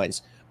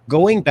headlines,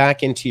 going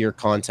back into your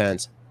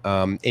content.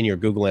 In your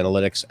Google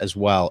Analytics as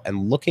well,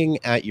 and looking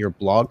at your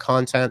blog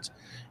content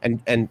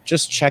and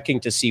just checking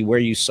to see where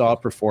you saw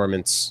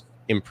performance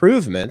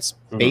improvements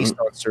based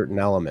on certain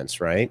elements,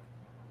 right?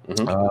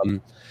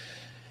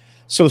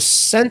 So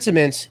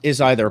sentiment is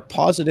either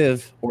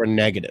positive or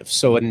negative.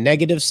 So a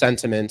negative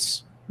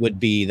sentiment would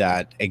be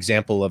that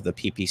example of the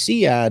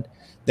PPC ad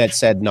that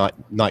said not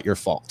your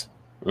fault,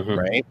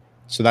 right?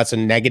 So that's a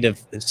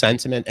negative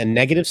sentiment, and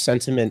negative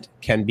sentiment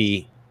can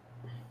be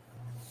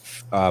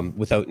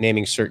without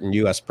naming certain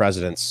U.S.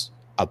 presidents,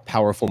 a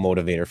powerful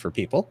motivator for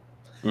people,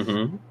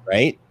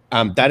 right?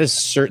 That is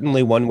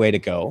certainly one way to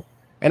go.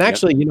 And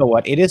actually, you know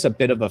what? It is a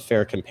bit of a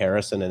fair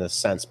comparison in a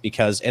sense,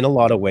 because in a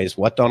lot of ways,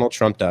 what Donald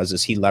Trump does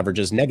is he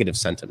leverages negative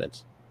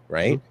sentiment,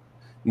 right?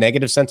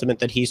 Negative sentiment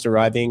that he's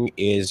deriving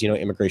is,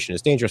 immigration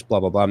is dangerous, blah,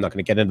 blah, blah. I'm not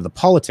going to get into the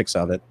politics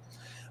of it.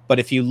 But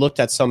if you looked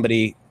at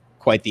somebody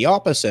quite the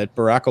opposite,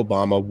 Barack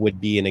Obama would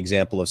be an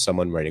example of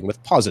someone writing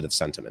with positive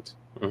sentiment,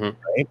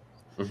 right?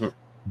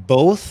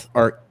 Both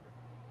are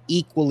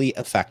equally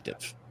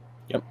effective.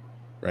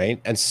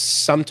 Right. And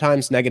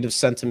sometimes negative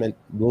sentiment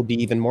will be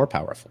even more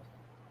powerful.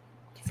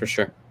 For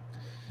sure.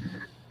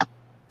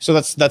 So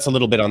that's a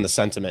little bit on the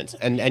sentiment.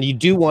 And you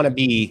do want to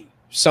be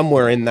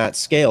somewhere in that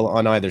scale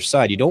on either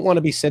side. You don't want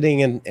to be sitting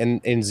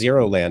in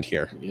zero land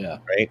here. Yeah.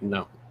 Right.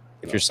 No.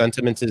 If your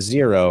sentiment is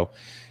zero,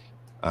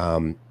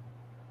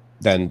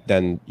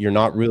 then you're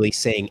not really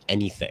saying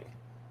anything.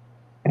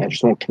 And I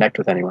just won't connect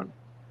with anyone.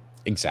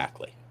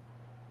 Exactly.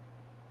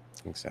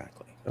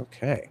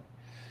 Okay.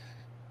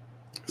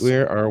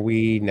 Where are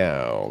we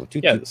now?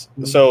 Yeah.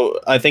 So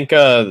I think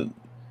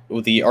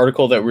the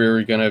article that we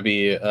were going to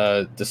be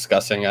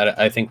discussing,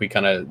 I think we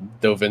kind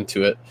of dove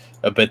into it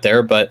a bit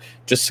there, but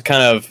just to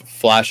kind of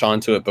flash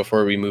onto it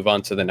before we move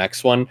on to the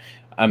next one.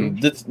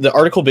 The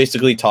article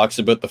basically talks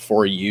about the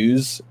 4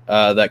 U's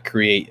that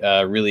create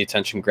really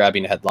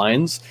attention-grabbing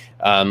headlines,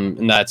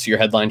 and that's your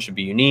headline should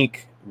be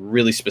unique,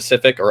 really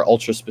specific, or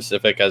ultra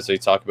specific, as they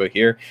talk about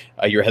here.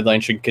 Your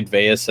headline should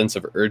convey a sense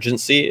of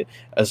urgency,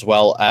 as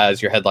well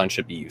as your headline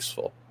should be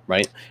useful,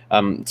 right?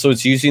 So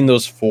it's using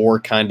those 4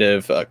 kind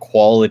of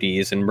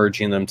qualities and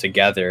merging them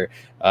together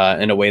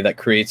in a way that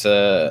creates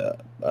a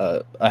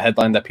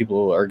headline that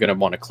people are going to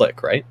want to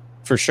click, right?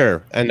 For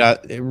sure. And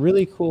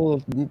really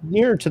cool,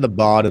 near to the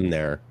bottom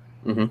there,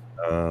 I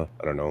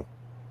don't know,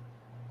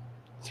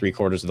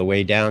 3/4 of the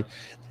way down,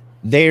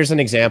 there's an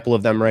example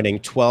of them writing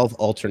 12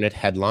 alternate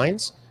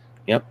headlines.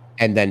 Yep.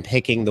 And then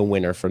picking the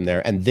winner from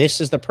there. And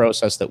this is the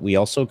process that we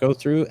also go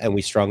through, and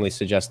we strongly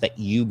suggest that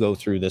you go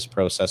through this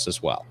process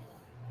as well.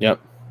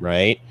 Yep.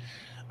 Right?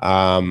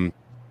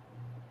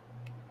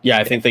 Yeah,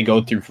 I think they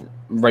go through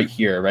right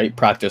here, right?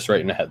 Practice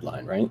writing a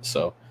headline, right?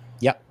 So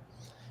yep.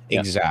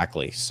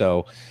 Exactly.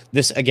 So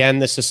this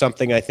is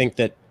something I think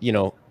that, you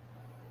know,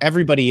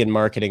 everybody in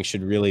marketing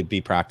should really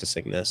be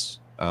practicing this.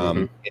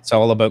 It's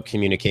all about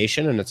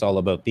communication, and it's all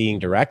about being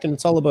direct, and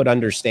it's all about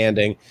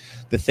understanding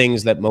the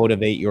things that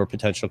motivate your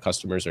potential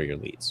customers or your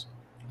leads.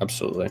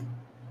 Absolutely.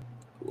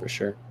 For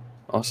sure.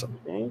 Awesome.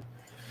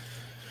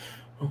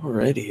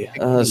 Alrighty.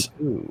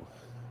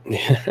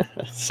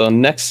 So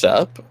next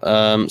up,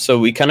 so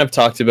we kind of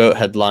talked about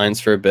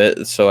headlines for a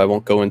bit, so I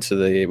won't go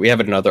into we have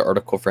another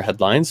article for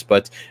headlines,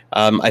 but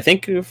I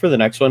think for the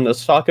next one,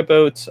 let's talk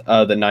about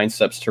the 9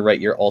 steps to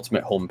write your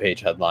ultimate homepage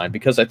headline,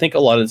 because I think a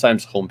lot of the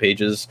times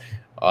homepages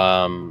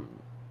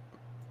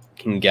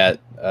can get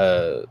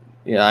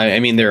I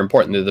mean, they're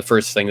important. They're the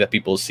first thing that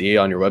people see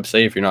on your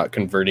website if you're not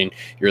converting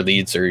your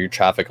leads or your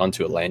traffic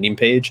onto a landing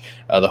page.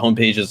 The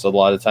homepage is a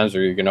lot of times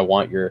where you're going to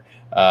want your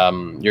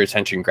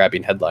attention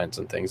grabbing headlines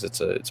and things.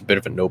 It's a bit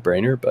of a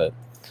no-brainer, but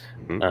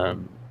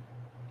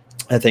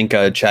I think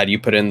Chad, you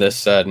put in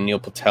this Neil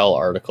Patel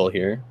article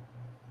here.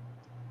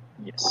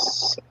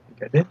 Yes, I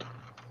think I did.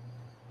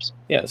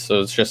 Yeah,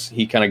 so it's just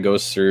he kind of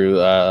goes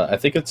through I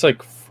think it's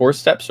like 4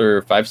 steps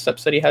or 5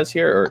 steps that he has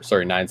here, or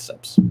sorry, 9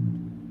 steps.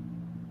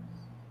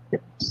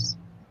 Yes.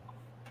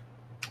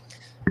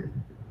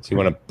 So you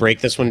want to break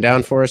this one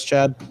down for us,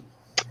 Chad?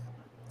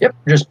 Yep,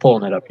 just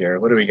pulling it up here.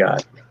 What do we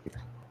got?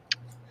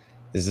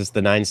 Is this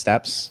the 9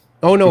 steps?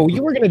 Oh no,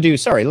 you were gonna do.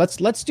 Sorry,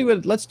 let's do a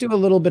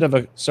little bit of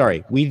a.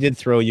 Sorry, we did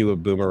throw you a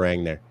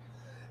boomerang there.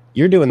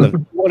 You're doing the.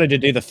 You wanted to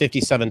do the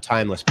 57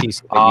 timeless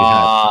piece that you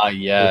had.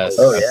 Yes.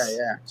 Oh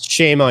yeah.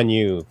 Shame on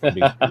you.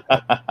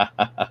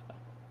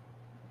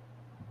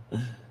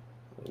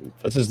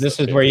 This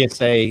is where you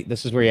say.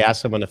 This is where you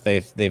ask someone if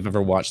they've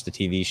ever watched the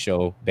TV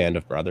show Band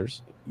of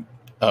Brothers.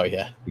 Oh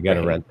yeah. You got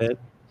to rent it.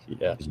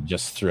 Yeah. You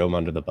just throw them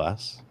under the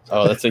bus.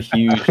 Oh, that's a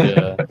huge.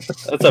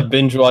 That's a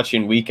binge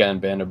watching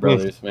weekend, Band of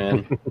Brothers,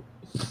 man.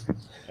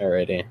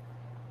 Alrighty.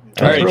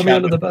 All right, throw me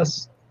under the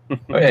bus.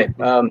 Okay.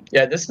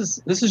 Yeah, this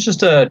is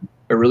just a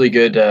really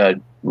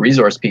good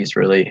resource piece.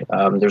 Really,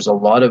 there's a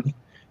lot of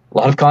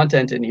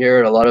content in here,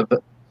 and a lot of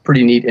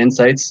pretty neat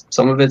insights.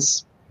 Some of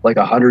it's like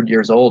 100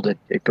 years old.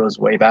 It goes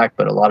way back,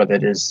 but a lot of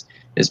it is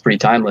pretty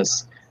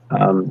timeless.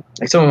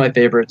 Like some of my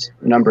favorite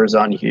numbers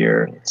on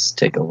here. Let's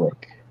take a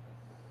look.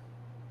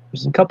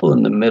 There's a couple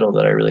in the middle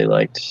that I really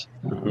liked.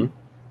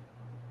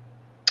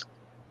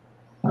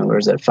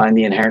 Where's that? Find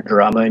the inherent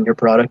drama in your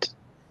product.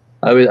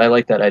 I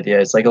like that idea.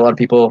 It's like a lot of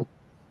people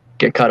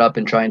get caught up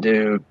in trying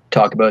to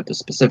talk about the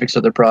specifics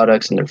of their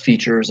products and their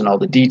features and all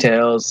the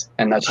details,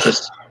 and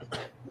that's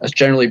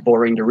generally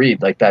boring to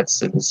read. Like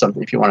that's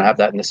something, if you want to have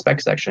that in the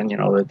spec section, you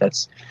know,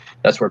 that's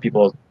where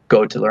people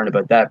go to learn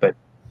about that. But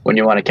when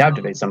you want to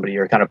captivate somebody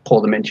or kind of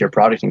pull them into your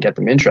product and get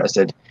them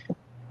interested,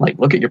 like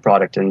look at your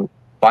product and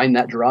find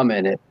that drama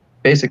in it.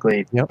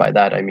 Basically, by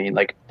that I mean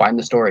like find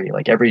the story.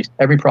 Like every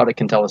product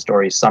can tell a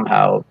story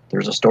somehow.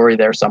 There's a story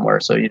there somewhere.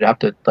 So you'd have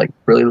to like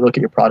really look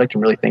at your product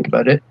and really think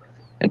about it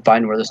and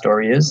find where the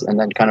story is, and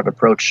then kind of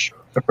approach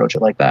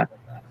it like that.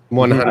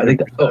 100%. I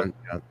think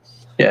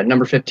yeah,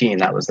 number 15.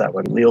 That was that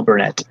one. Leo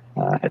Burnett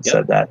had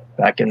said that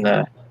back in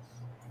the.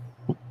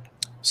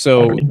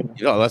 So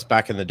that's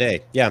back in the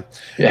day. Yeah.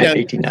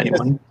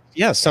 1891.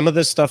 Yeah, some of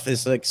this stuff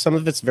is like, some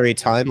of it's very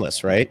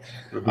timeless, right?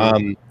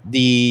 One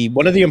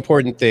of the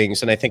important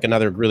things, and I think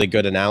another really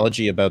good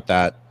analogy about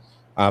that,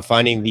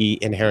 finding the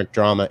inherent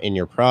drama in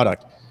your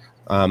product.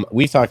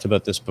 We've talked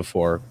about this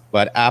before,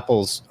 but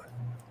Apple's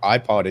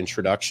iPod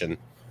introduction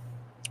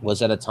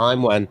was at a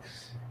time when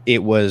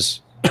it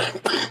was,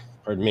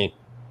 pardon me,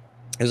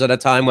 it was at a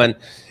time when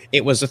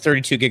it was a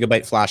 32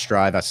 gigabyte flash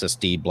drive,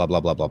 SSD, blah, blah,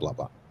 blah, blah, blah,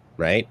 blah,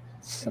 right?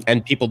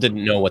 And people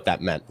didn't know what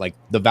that meant. Like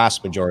the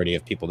vast majority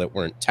of people that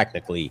weren't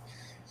technically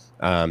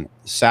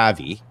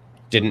savvy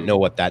didn't know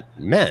what that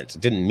meant.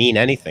 It didn't mean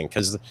anything,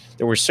 because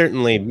there were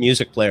certainly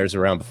music players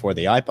around before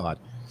the iPod.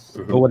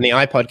 But when the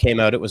iPod came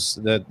out, it was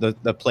the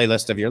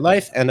playlist of your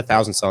life and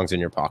 1,000 songs in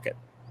your pocket.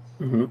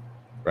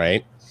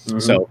 right?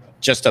 So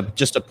just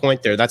a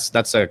point there. That's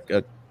I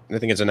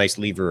think it's a nice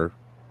lever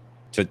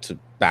to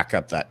back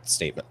up that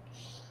statement.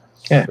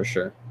 Yeah, for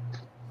sure.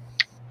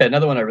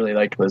 Another one I really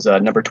liked was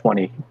number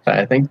 20.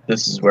 I think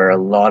this is where a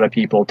lot of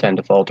people tend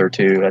to falter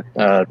to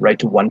write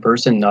to one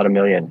person, not a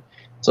million.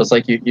 So it's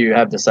like you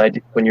have this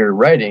idea when you're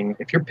writing,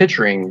 if you're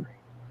picturing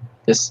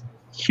this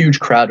huge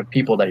crowd of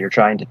people that you're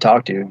trying to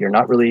talk to,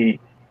 you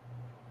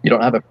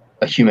don't have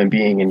a human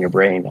being in your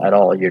brain at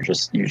all. You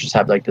just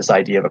have like this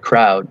idea of a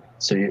crowd.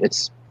 So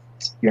it's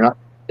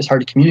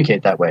hard to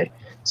communicate that way.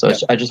 So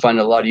I just find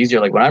it a lot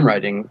easier. Like when I'm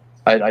writing,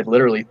 I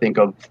literally think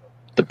of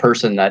the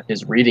person that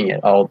is reading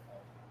it. I'll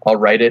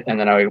write it, and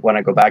then when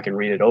I go back and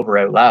read it over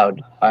out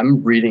loud,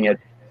 I'm reading it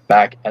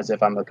back as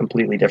if I'm a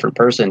completely different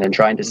person and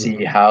trying to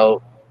see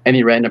how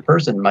any random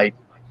person might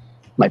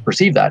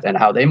perceive that and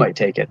how they might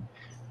take it.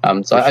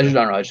 So I just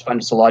don't know. I just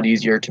find it's a lot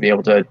easier to be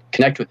able to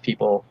connect with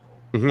people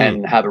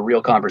and have a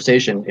real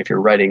conversation if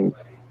you're writing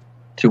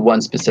to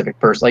one specific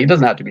person. Like it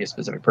doesn't have to be a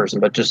specific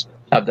person, but just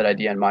have that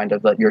idea in mind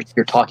of that you're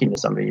talking to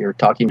somebody. You're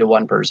talking to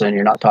one person.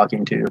 You're not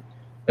talking to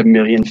a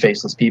million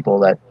faceless people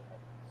that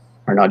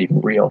are not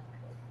even real.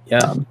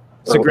 Yeah,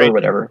 or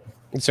whatever.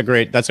 That's a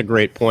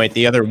great point.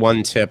 The other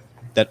one tip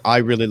that I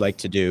really like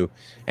to do,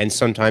 and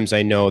sometimes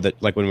I know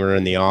that like when we're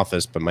in the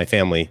office, but my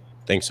family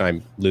thinks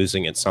I'm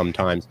losing it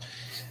sometimes,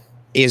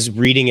 is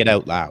reading it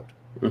out loud.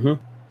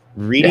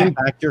 Reading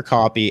back your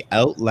copy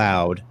out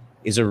loud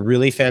is a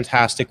really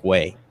fantastic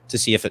way to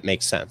see if it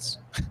makes sense.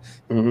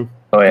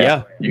 Oh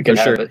yeah, you can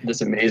have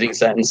this amazing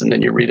sentence, and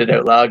then you read it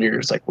out loud, and you're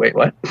just like, "Wait,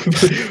 what?"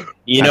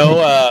 You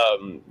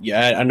know,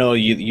 yeah, I know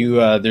you.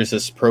 There's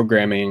this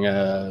programming.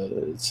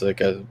 It's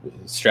like a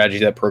strategy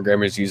that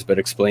programmers use, but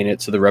explain it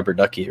to the rubber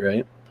ducky,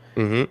 right?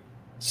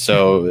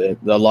 So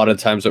a lot of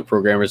times, what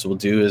programmers will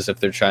do is if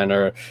they're trying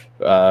to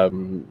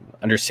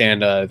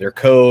understand their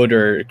code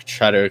or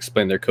try to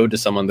explain their code to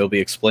someone, they'll be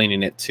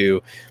explaining it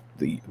to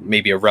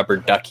maybe a rubber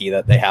ducky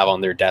that they have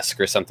on their desk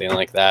or something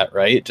like that,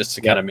 right? Just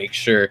to kind of make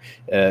sure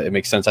it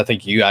makes sense. I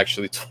think you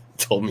actually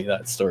told me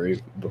that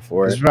story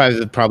before.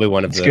 It's probably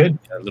one of the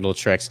little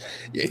tricks.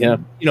 Yeah,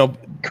 you know,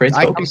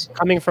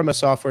 coming from a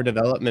software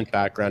development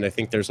background, I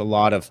think there's a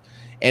lot of,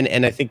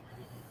 and I think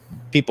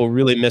people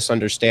really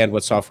misunderstand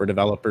what software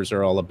developers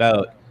are all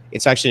about.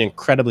 It's actually an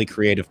incredibly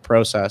creative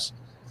process.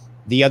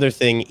 The other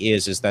thing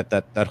is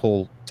that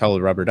whole tell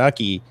the rubber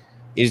ducky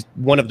is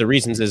one of the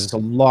reasons is a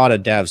lot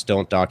of devs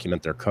don't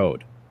document their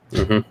code.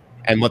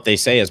 And what they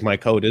say is my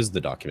code is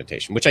the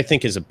documentation, which I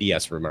think is a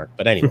BS remark.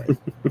 But anyway,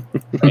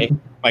 right?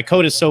 My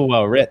code is so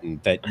well written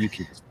that you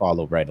can just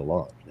follow right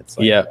along. It's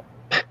like, yeah.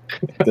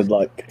 Good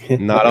luck.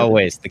 Not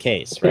always the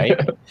case,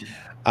 right?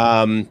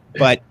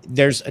 But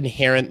there's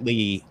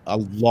inherently a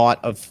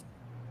lot of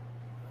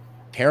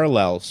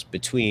parallels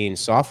between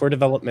software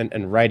development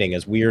and writing,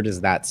 as weird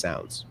as that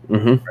sounds.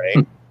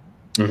 Right?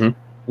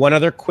 One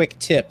other quick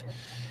tip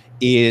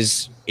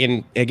is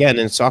in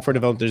software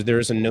development, there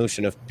is a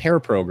notion of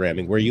pair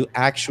programming where you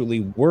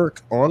actually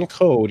work on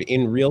code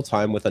in real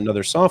time with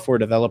another software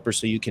developer,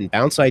 so you can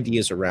bounce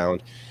ideas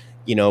around,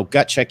 you know,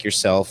 gut check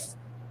yourself,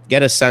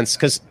 get a sense,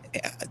 because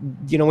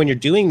you know when you're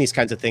doing these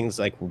kinds of things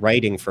like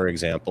writing, for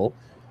example,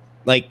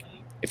 like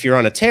if you're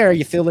on a tear,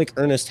 you feel like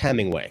Ernest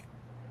Hemingway,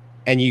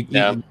 and you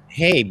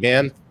hey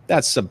man,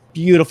 that's a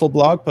beautiful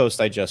blog post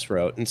I just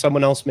wrote, and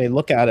someone else may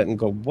look at it and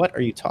go, what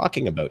are you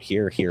talking about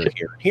here,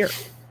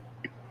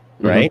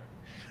 right?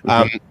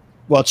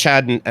 Well,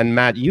 Chad and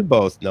Matt, you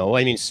both know.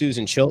 I mean,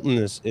 Susan Chilton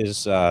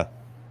is a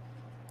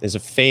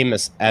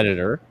famous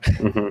editor.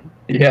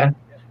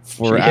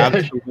 For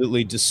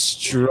absolutely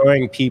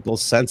destroying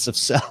people's sense of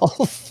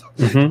self.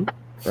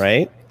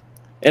 Right?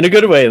 In a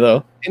good way,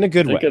 though. In a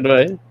good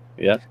way.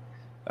 Yeah.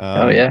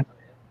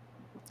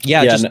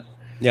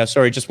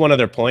 Sorry, just one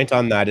other point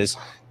on that is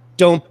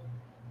don't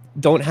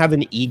have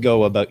an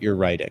ego about your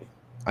writing.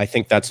 I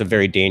think that's a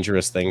very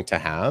dangerous thing to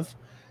have.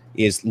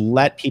 Is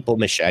let people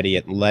machete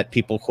it and let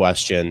people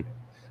question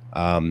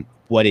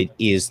what it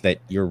is that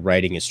your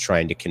writing is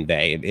trying to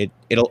convey.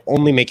 It'll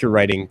only make your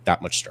writing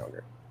that much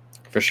stronger.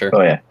 For sure.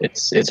 Oh yeah,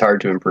 it's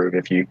hard to improve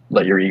if you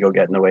let your ego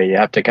get in the way. You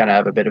have to kind of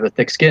have a bit of a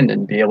thick skin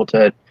and be able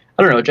to,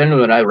 I don't know, generally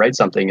when I write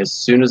something, as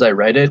soon as I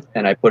write it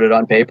and I put it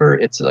on paper,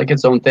 it's like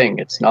its own thing.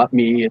 It's not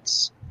me,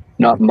 it's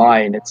not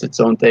mine, it's its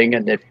own thing.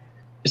 And if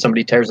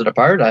somebody tears it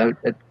apart,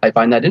 I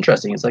find that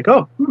interesting. It's like,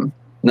 and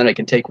then I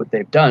can take what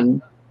they've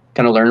done,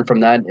 kind of learn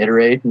from that,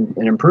 iterate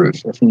and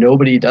improve. If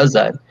nobody does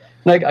that,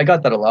 and I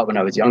got that a lot when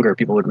I was younger.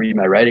 People would read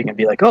my writing and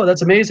be like, "Oh,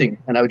 that's amazing,"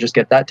 and I would just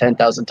get that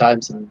 10,000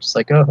 times, and I'm just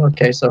like, "Oh,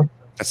 okay, so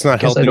that's not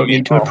helping. I don't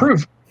need to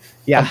improve."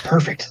 Yeah, I'm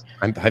perfect.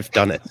 I've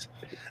done it.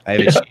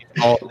 I've achieved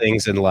all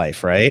things in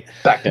life, right?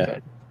 Back to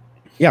bed.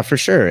 Yeah, for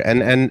sure.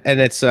 And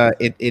it's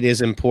it is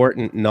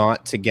important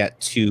not to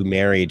get too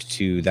married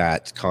to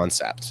that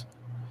concept.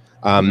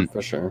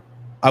 For sure.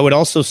 I would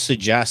also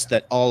suggest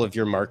that all of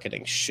your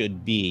marketing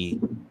should be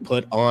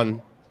put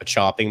on a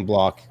chopping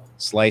block,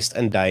 sliced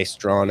and diced,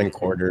 drawn and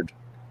quartered.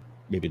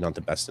 Maybe not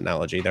the best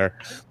analogy there,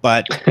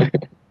 but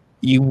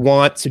you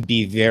want to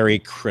be very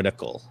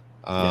critical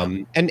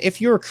And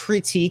if you're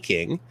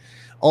critiquing,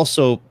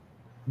 also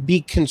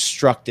be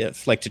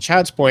constructive. Like to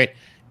Chad's point,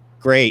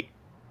 great,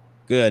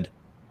 good.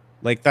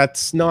 Like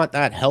that's not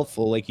that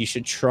helpful. Like you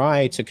should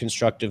try to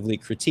constructively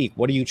critique.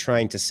 What are you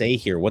trying to say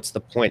here? What's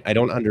the point? I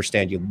don't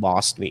understand. You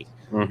lost me,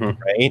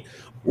 right?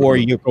 Or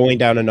you're going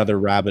down another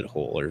rabbit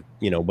hole, or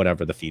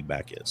whatever the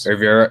feedback is. Or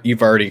if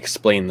you've already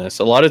explained this.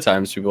 A lot of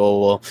times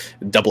people will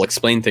double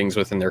explain things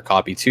within their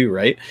copy too,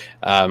 right?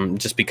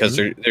 Just because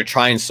they're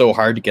trying so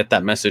hard to get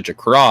that message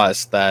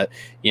across that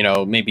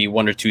maybe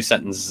one or two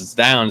sentences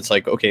down, it's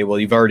like, okay, well,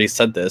 you've already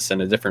said this in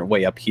a different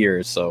way up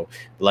here, so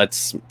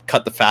let's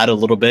cut the fat a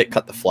little bit,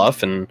 cut the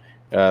fluff, and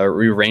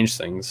rearrange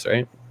things,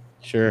 right?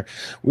 Sure.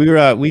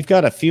 We've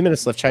got a few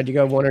minutes left. Chad, you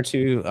got one or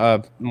two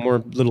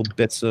more little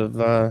bits of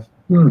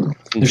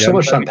There's so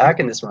much to unpack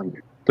in this one.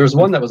 There's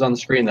one that was on the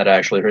screen that I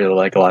actually really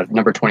like a lot.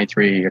 Number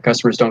 23, your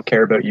customers don't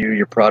care about you,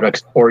 your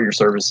products, or your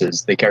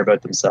services. They care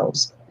about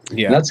themselves.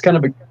 Yeah. And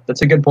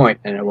that's a good point.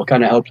 And it will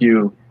kind of help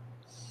you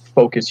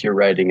focus your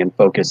writing and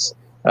focus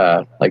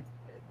like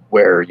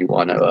where you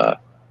want to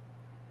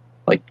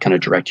like kind of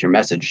direct your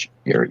message.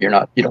 You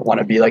don't want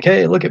to be like,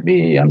 hey, look at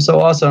me, I'm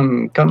so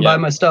awesome, come buy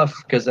my stuff,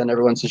 because then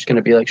everyone's just going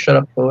to be like, shut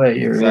up, go away,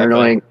 you're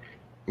annoying.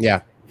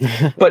 Yeah.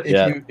 But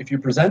if you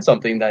present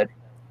something that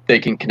they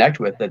can connect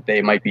with, that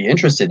they might be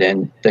interested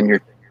in, then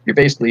you're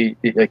basically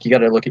like, you got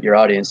to look at your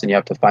audience and you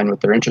have to find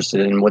what they're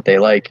interested in, what they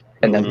like,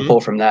 and then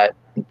pull from that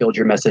and build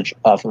your message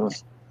off of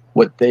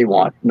what they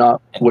want,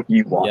 not what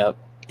you want. Yep.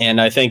 And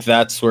I think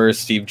that's where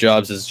Steve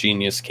Jobs'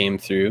 genius came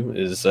through.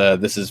 Is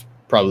this is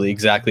probably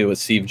exactly what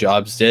Steve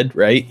Jobs did,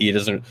 right? He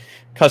doesn't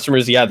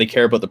customers, they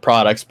care about the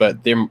products,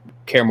 but they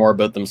care more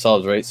about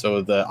themselves, right?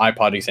 So the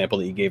iPod example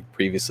that you gave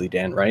previously,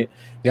 Dan, right?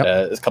 Yeah,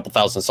 there's a couple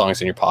thousand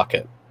songs in your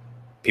pocket.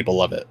 People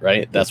love it,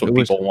 right? That's what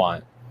people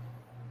want.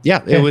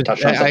 Yeah, it was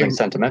touch on something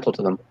sentimental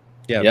to them.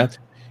 Yeah.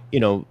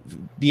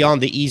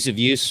 Beyond the ease of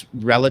use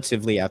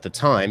relatively at the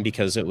time,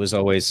 because it was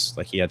always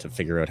like you had to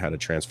figure out how to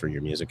transfer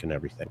your music and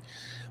everything.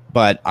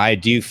 But I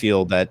do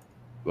feel that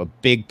a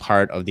big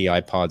part of the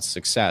iPod's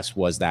success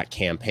was that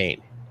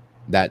campaign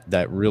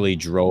that really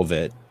drove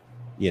it,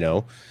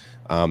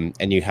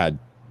 and you had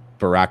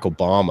Barack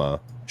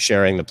Obama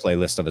sharing the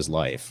playlist of his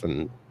life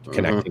and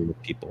connecting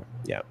with people.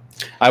 Yeah.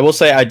 I will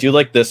say I do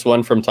like this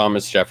one from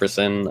Thomas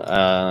Jefferson,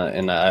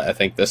 and I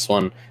think this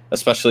one,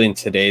 especially in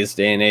today's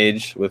day and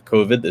age with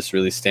COVID, this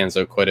really stands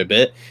out quite a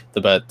bit.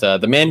 But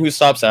the man who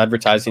stops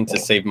advertising to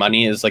save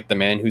money is like the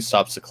man who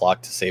stops the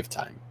clock to save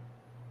time.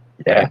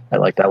 Yeah, I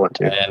like that one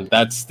too. And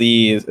that's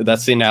the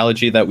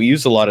analogy that we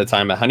use a lot of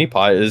time at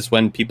Honeypot, is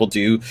when people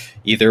do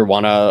either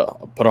want to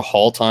put a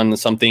halt on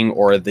something,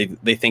 or they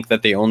think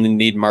that they only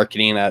need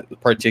marketing at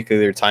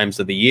particular times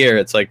of the year.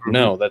 It's like,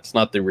 no, that's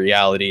not the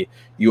reality.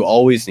 You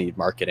always need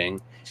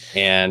marketing,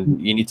 and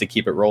you need to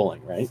keep it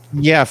rolling, right?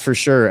 Yeah, for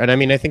sure. And I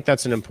mean, I think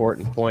that's an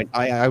important point.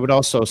 I would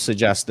also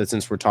suggest that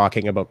since we're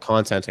talking about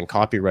content and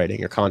copywriting,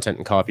 your content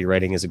and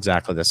copywriting is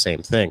exactly the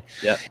same thing.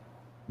 Yeah.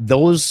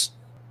 Those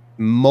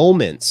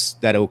moments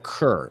that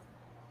occur,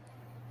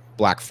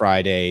 Black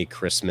Friday,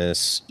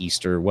 Christmas,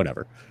 Easter,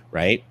 whatever,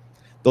 right?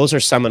 Those are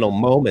seminal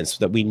moments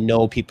that we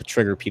know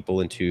trigger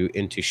people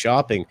into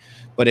shopping.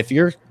 But if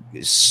you're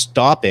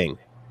stopping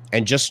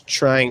and just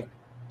trying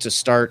to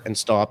start and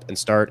stop and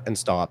start and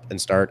stop and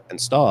start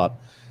and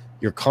stop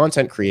your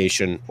content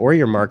creation or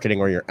your marketing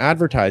or your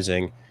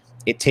advertising,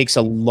 it takes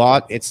a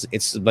lot.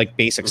 It's like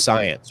basic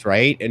science,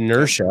 right?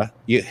 Inertia.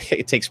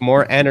 It takes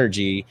more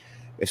energy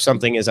if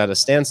something is at a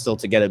standstill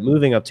to get it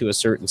moving up to a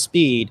certain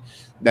speed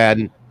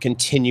than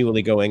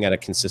continually going at a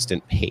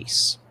consistent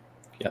pace.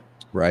 Yeah.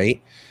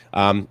 Right.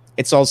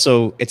 It's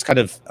also, it's kind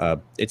of,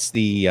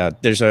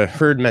 there's a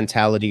herd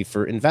mentality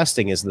for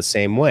investing is the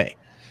same way.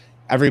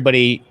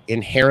 Everybody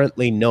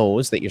inherently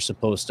knows that you're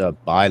supposed to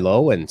buy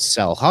low and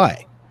sell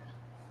high.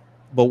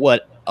 But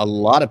what a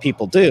lot of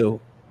people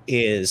do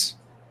is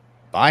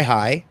buy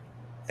high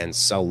and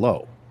sell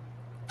low.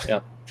 Yeah.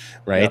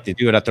 Right? Yep. They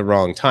do it at the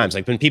wrong times.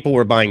 Like when people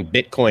were buying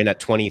Bitcoin at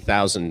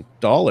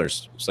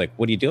 $20,000, it's like,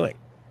 what are you doing?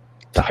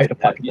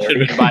 You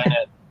should be buying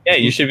it. Yeah,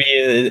 you should be.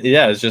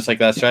 It's just like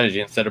that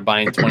strategy. Instead of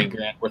buying 20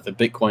 grand worth of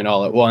Bitcoin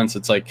all at once,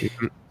 it's like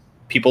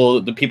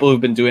the people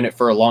who've been doing it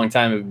for a long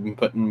time have been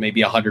putting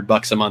maybe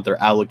 $100 a month or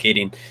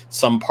allocating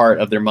some part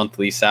of their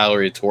monthly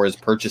salary towards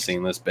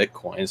purchasing this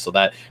Bitcoin, so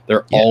that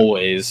they're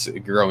always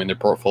growing their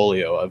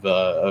portfolio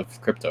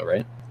of crypto,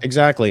 right?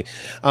 Exactly.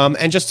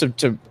 And just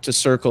to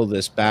circle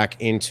this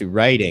back into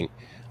writing,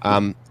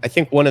 I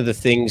think one of the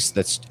things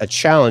that's a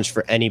challenge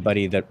for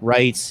anybody that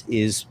writes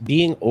is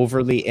being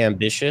overly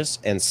ambitious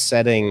and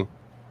setting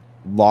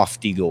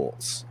lofty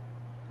goals,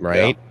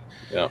 right?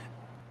 Yeah.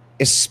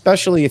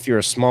 Especially if you're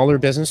a smaller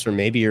business, or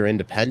maybe you're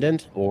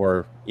independent,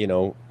 or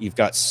you've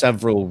got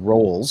several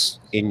roles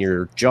in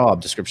your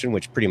job description,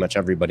 which pretty much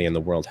everybody in the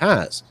world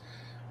has.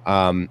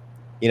 To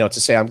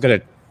say I'm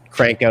going to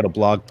crank out a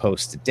blog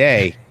post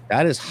today,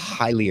 that is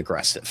highly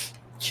aggressive.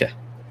 Yeah.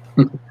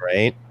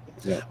 Right.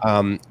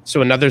 Yeah.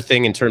 So another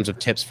thing in terms of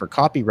tips for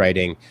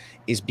copywriting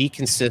is be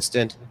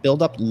consistent,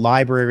 build up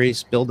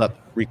libraries, build up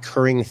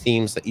recurring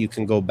themes that you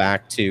can go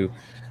back to,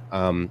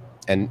 and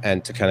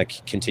to kind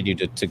of continue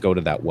to go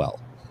to that well.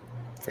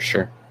 For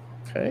sure.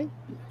 Okay.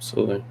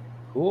 Absolutely.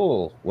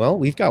 Cool. Well,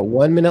 we've got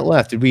 1 minute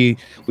left. We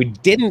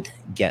didn't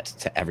get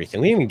to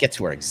everything. We didn't even get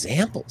to our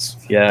examples.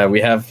 Yeah,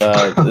 we have we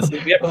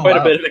have quite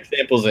a bit of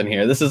examples in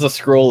here. This is a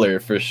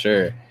scroller for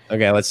sure.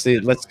 Okay, let's do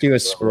a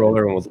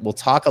scroller, and we'll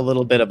talk a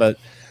little bit about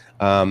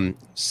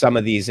some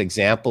of these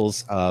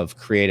examples of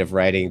creative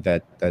writing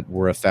that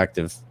were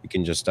effective. You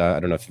can just I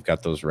don't know if you've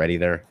got those ready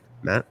there,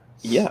 Matt.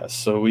 Yeah,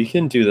 so we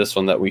can do this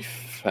one that we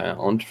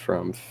found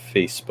from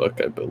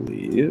Facebook, I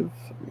believe.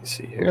 Let me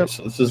see here. Yep.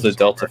 So this is the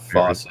Delta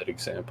Faucet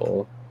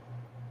example.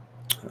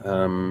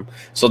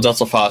 So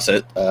Delta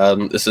Faucet,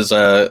 this is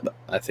I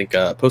think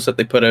a post that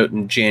they put out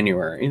in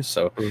January.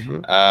 So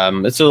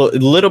it's a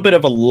little bit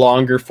of a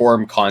longer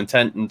form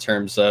content in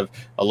terms of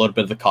a little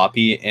bit of the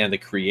copy and the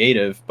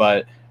creative,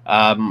 but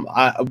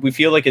we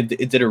feel like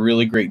it did a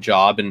really great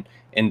job in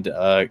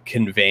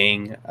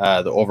conveying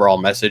the overall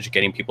message,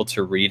 getting people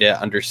to read it,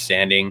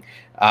 understanding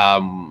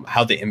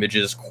how the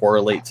images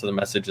correlate to the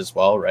message as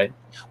well, right?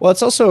 Well,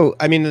 it's also,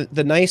 I mean,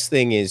 the nice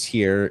thing is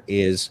here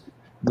is,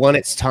 one,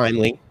 it's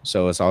timely.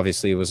 So it's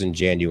obviously, it was in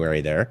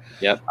January there.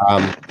 Yep.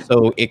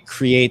 So it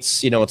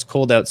creates, it's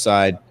cold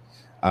outside.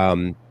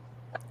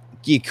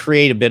 You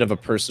create a bit of a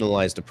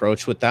personalized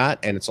approach with that,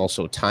 and it's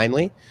also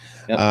timely.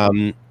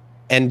 Yep.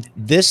 And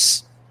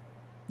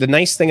the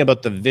nice thing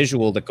about the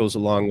visual that goes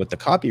along with the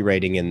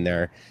copywriting in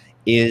there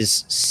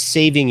is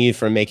saving you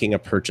from making a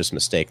purchase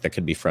mistake that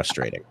could be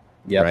frustrating.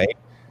 Yeah. Right.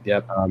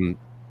 Yep.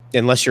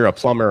 Unless you're a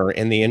plumber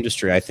in the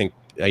industry, I think,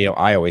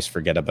 I always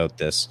forget about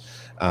this.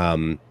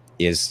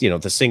 Is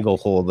the single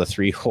hole, the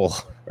 3-hole,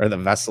 or the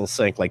vessel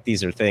sink. Like,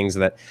 these are things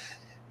that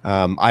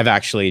I've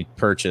actually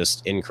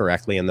purchased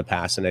incorrectly in the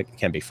past, and it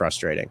can be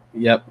frustrating.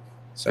 Yep.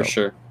 So, for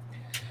sure.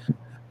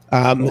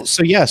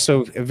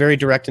 So very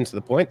direct and to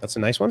the point. That's a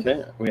nice one.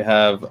 Okay. We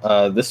have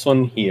this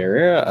one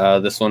here.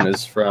 This one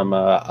is from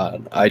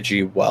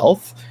IG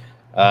Wealth.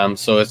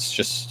 So it's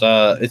just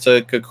it's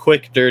a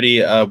quick, dirty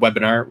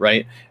webinar,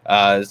 right?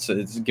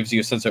 It gives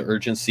you a sense of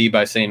urgency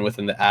by saying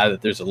within the ad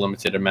that there's a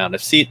limited amount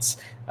of seats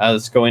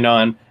that's going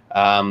on.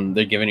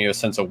 They're giving you a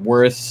sense of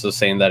worth, so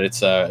saying that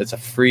it's a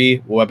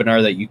free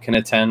webinar that you can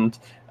attend.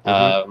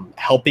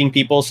 Helping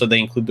people, so they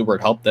include the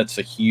word help. That's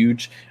a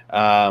huge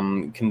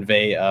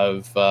convey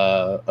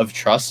of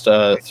trust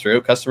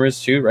through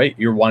customers too, right?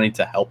 You're wanting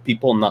to help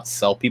people, not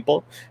sell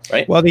people,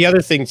 right? Well, the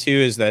other thing too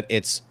is that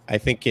I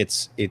think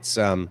it's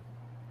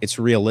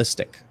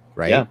realistic,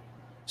 right? Yeah.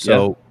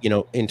 So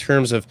in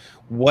terms of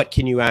what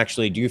can you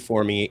actually do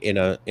for me in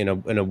a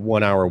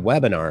 1 hour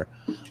webinar,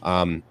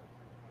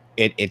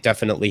 it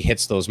definitely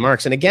hits those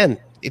marks. And again,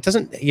 it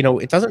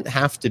doesn't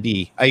have to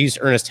be. I used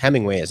Ernest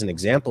Hemingway as an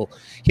example.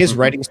 His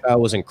writing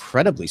style was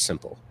incredibly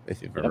simple.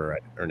 If you've ever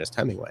read Ernest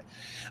Hemingway,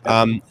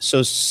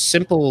 so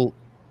simple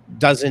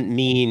doesn't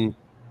mean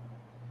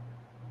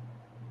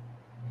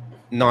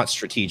not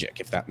strategic,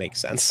 if that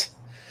makes sense.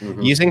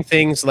 Using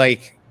things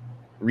like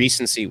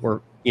recency,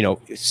 where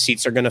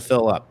seats are going to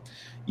fill up,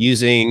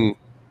 using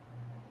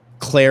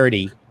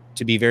clarity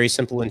to be very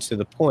simple and to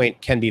the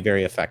point, can be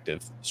very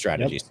effective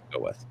strategies to go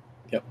with.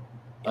 Yep,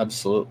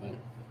 absolutely.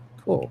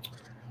 Cool.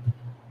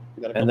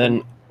 And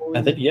then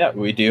yeah,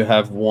 we do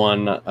have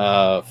one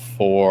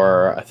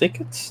for, I think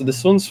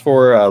this one's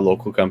for a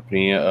local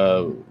company,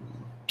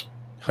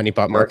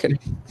 Honeypot Marketing.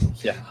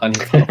 Yeah,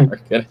 Honeypot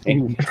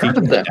Marketing.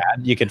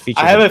 You could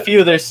feature. I have a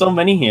few. There's so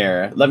many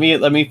here. Let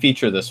me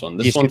feature this one.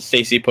 This one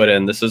Stacy put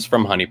in. This is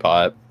from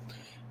Honeypot.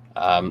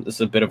 This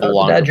is a bit of a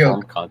longer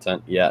form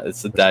content. Yeah,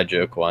 it's the dad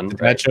joke one. The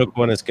dad joke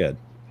one is good.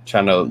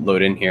 Trying to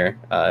load in here.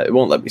 It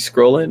won't let me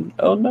scroll in.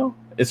 Oh no,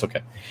 it's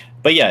okay.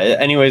 But yeah,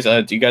 anyways,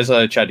 do you guys,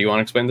 Chad, do you want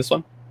to explain this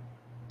one?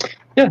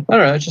 Yeah, I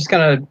don't know. It's just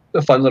kind of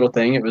a fun little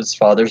thing. It was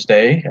Father's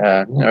Day.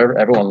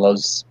 Everyone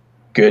loves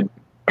good,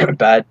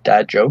 bad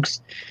dad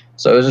jokes.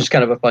 So it was just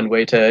kind of a fun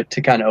way to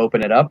kind of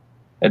open it up.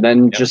 And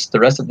then just the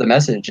rest of the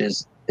message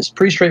is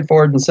pretty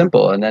straightforward and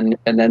simple. And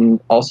then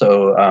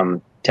also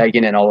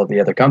tagging in all of the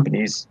other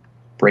companies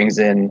brings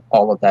in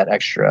all of that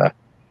extra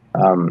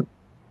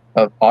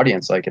of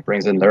audience. Like, it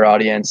brings in their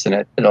audience, and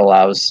it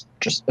allows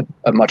just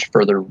a much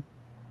further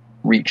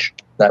reach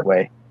that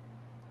way.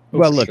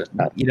 Well, look,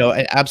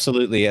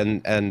 absolutely,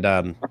 and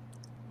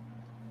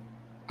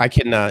I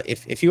can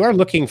if you are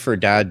looking for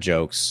dad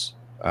jokes,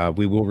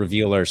 we will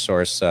reveal our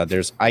source.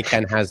 There's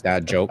ICANN has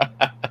dad joke.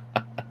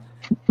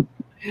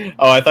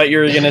 Oh, I thought you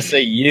were gonna say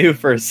you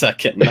for a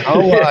second.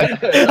 Oh, I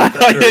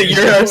thought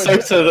you're our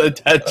source of the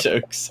dad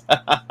jokes.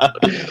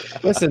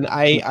 Listen,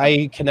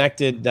 I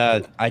connected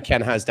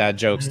ICANN has dad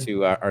jokes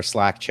to our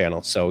Slack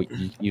channel, so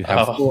you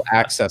have full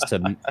access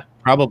to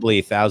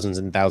probably thousands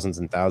and thousands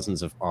and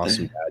thousands of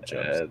awesome dad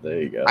jokes.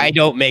 There you go. I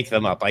don't make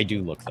them up. I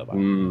do look them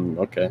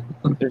up. Okay.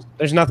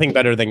 There's nothing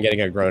better than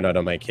getting a groan out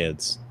of my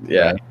kids.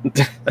 Yeah.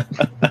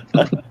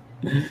 Right?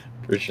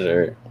 For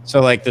sure. So,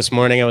 like, this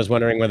morning I was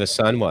wondering where the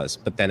sun was,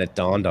 but then it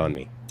dawned on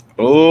me.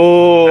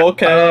 Oh,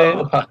 okay.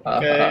 Oh.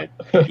 Okay.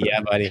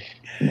 Yeah, buddy.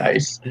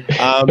 Nice.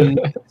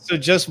 So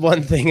just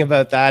one thing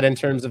about that in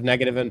terms of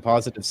negative and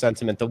positive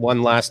sentiment. The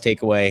one last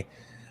takeaway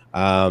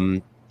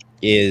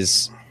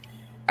is,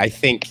 I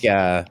think,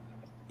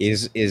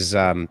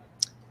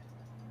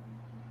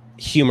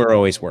 humor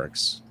always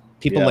works.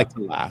 People like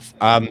to laugh.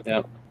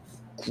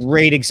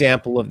 Great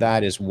example of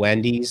that is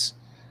Wendy's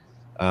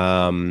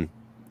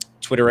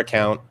Twitter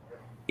account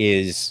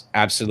is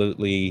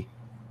absolutely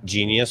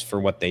genius for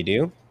what they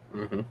do.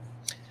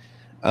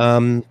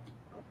 Yeah,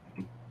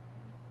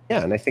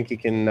 and I think you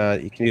can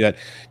do that.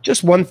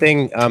 Just one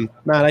thing,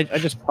 Matt, I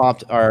just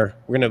popped our.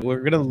 We're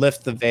gonna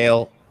lift the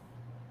veil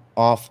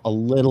off a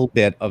little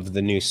bit of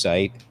the new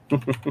site.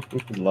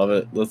 Love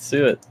it. Let's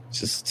do it.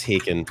 Just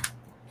taking.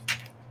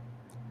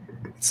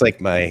 It's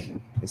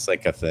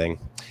like a thing.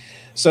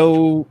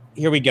 So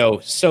here we go.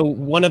 So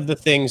one of the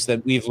things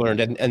that we've learned,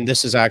 and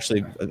this is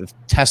actually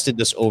tested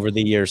this over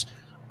the years,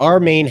 our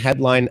main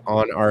headline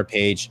on our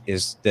page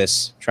is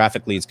this: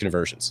 traffic leads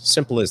conversions.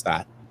 Simple as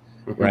that.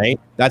 Right?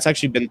 That's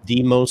actually been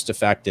the most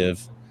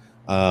effective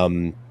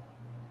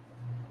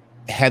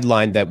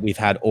headline that we've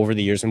had over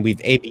the years, and we've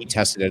A/B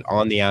tested it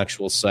on the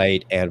actual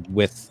site and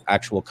with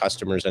actual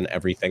customers and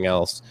everything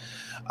else.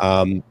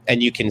 And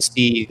you can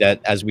see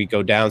that as we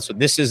go down. So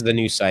this is the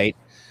new site.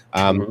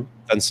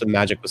 Done some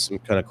magic with some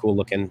kind of cool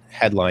looking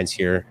headlines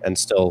here, and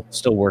still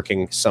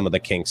working some of the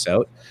kinks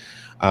out.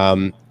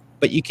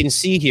 But you can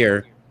see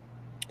here,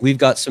 we've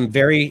got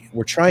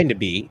we're trying to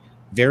be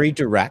very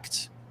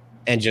direct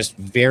and just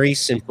very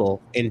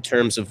simple in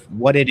terms of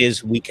what it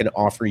is we can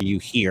offer you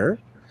here.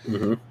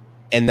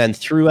 And then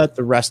throughout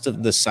the rest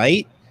of the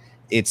site,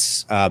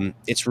 it's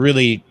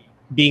really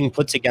being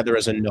put together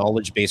as a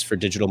knowledge base for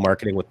digital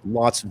marketing with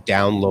lots of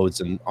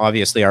downloads, and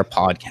obviously our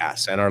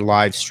podcasts and our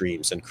live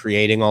streams and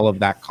creating all of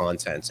that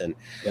content.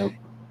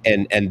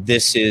 And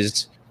this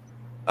is,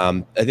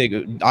 I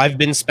think I've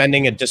been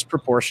spending a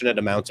disproportionate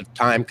amount of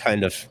time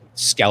kind of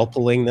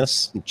scalpeling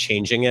this and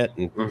changing it,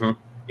 and we're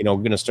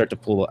going to start to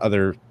pull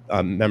other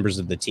members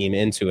of the team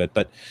into it.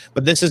 But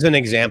this is an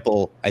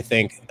example, I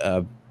think,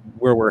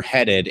 where we're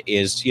headed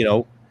is,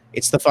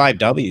 it's the 5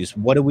 W's.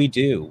 What do we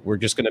do? We're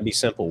just going to be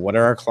simple. What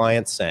are our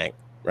clients saying,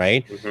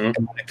 right? And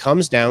when it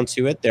comes down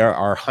to it, there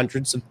are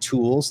hundreds of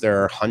tools.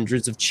 There are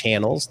hundreds of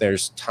channels.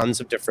 There's tons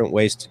of different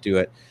ways to do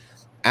it.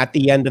 At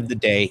the end of the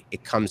day,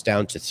 it comes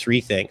down to 3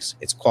 things.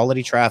 It's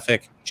quality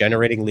traffic,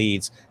 generating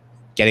leads,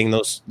 getting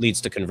those leads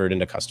to convert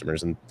into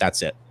customers, and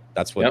that's it.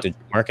 That's what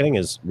digital marketing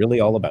is really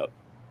all about.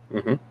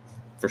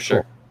 For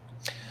sure.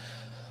 Cool.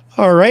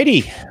 All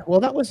righty. Well,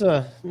 that was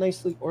a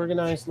nicely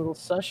organized little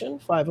session.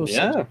 5:06.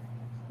 Yeah.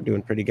 We're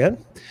doing pretty good.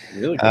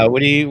 Really good. What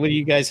do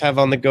you guys have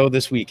on the go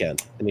this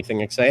weekend?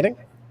 Anything exciting?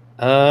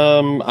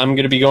 I'm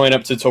going to be going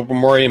up to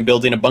Tobermory and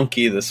building a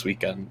bunkie this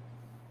weekend.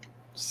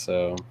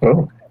 So,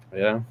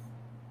 yeah.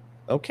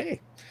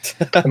 Okay.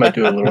 I might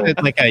do a little.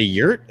 Like a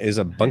yurt? Is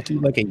a bunkie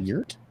like a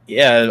yurt?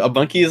 Yeah, a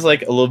bunkie is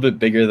like a little bit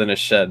bigger than a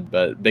shed,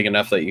 but big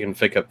enough that you can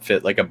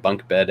fit like a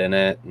bunk bed in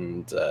it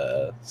and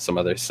some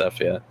other stuff.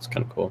 Yeah, it's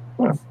kind of cool.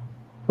 Yeah.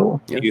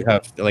 Cool. Do you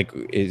have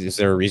is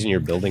there a reason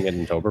you're building it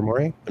in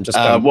Tobermory? I'm just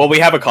well, we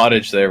have a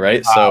cottage there,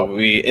 right? So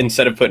we,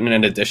 instead of putting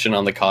an addition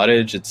on the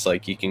cottage, it's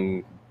like you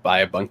can buy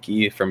a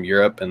bunkie from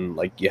Europe, and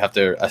like you have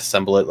to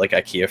assemble it like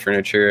IKEA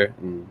furniture,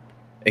 and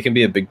it can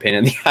be a big pain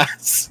in the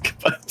ass.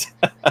 But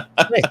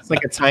it's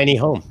like a tiny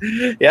home.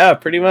 Yeah,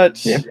 pretty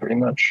much. Yeah, pretty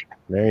much.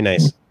 Very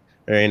nice.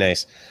 Very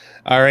nice.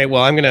 All right.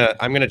 Well, I'm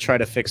gonna try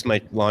to fix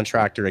my lawn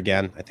tractor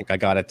again. I think I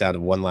got it down to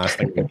one last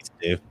thing we need to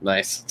do.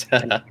 Nice.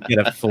 Get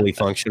it fully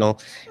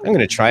functional. I'm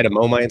gonna try to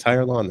mow my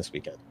entire lawn this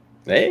weekend.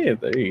 Hey,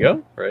 there you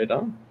go. Right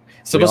on.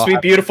 It's supposed to be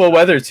beautiful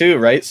weather too,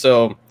 right?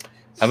 So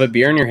have a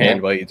beer in your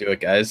hand while you do it,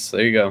 guys.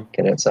 There you go.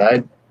 Get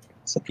outside.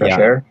 Some fresh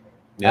air.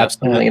 Yeah,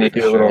 absolutely. I'm gonna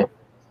do a little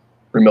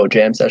remote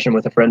jam session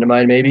with a friend of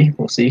mine. Maybe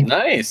we'll see.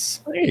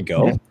 Nice. There you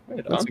go.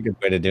 Yeah. That's a good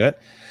way to do it.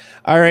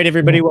 All right,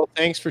 everybody. Well,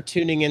 thanks for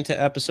tuning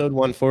into episode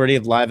 140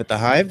 of Live at the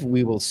Hive.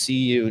 We will see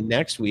you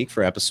next week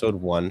for episode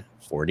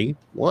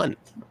 141.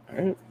 All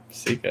right.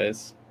 See you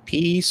guys.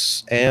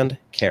 Peace and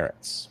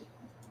carrots.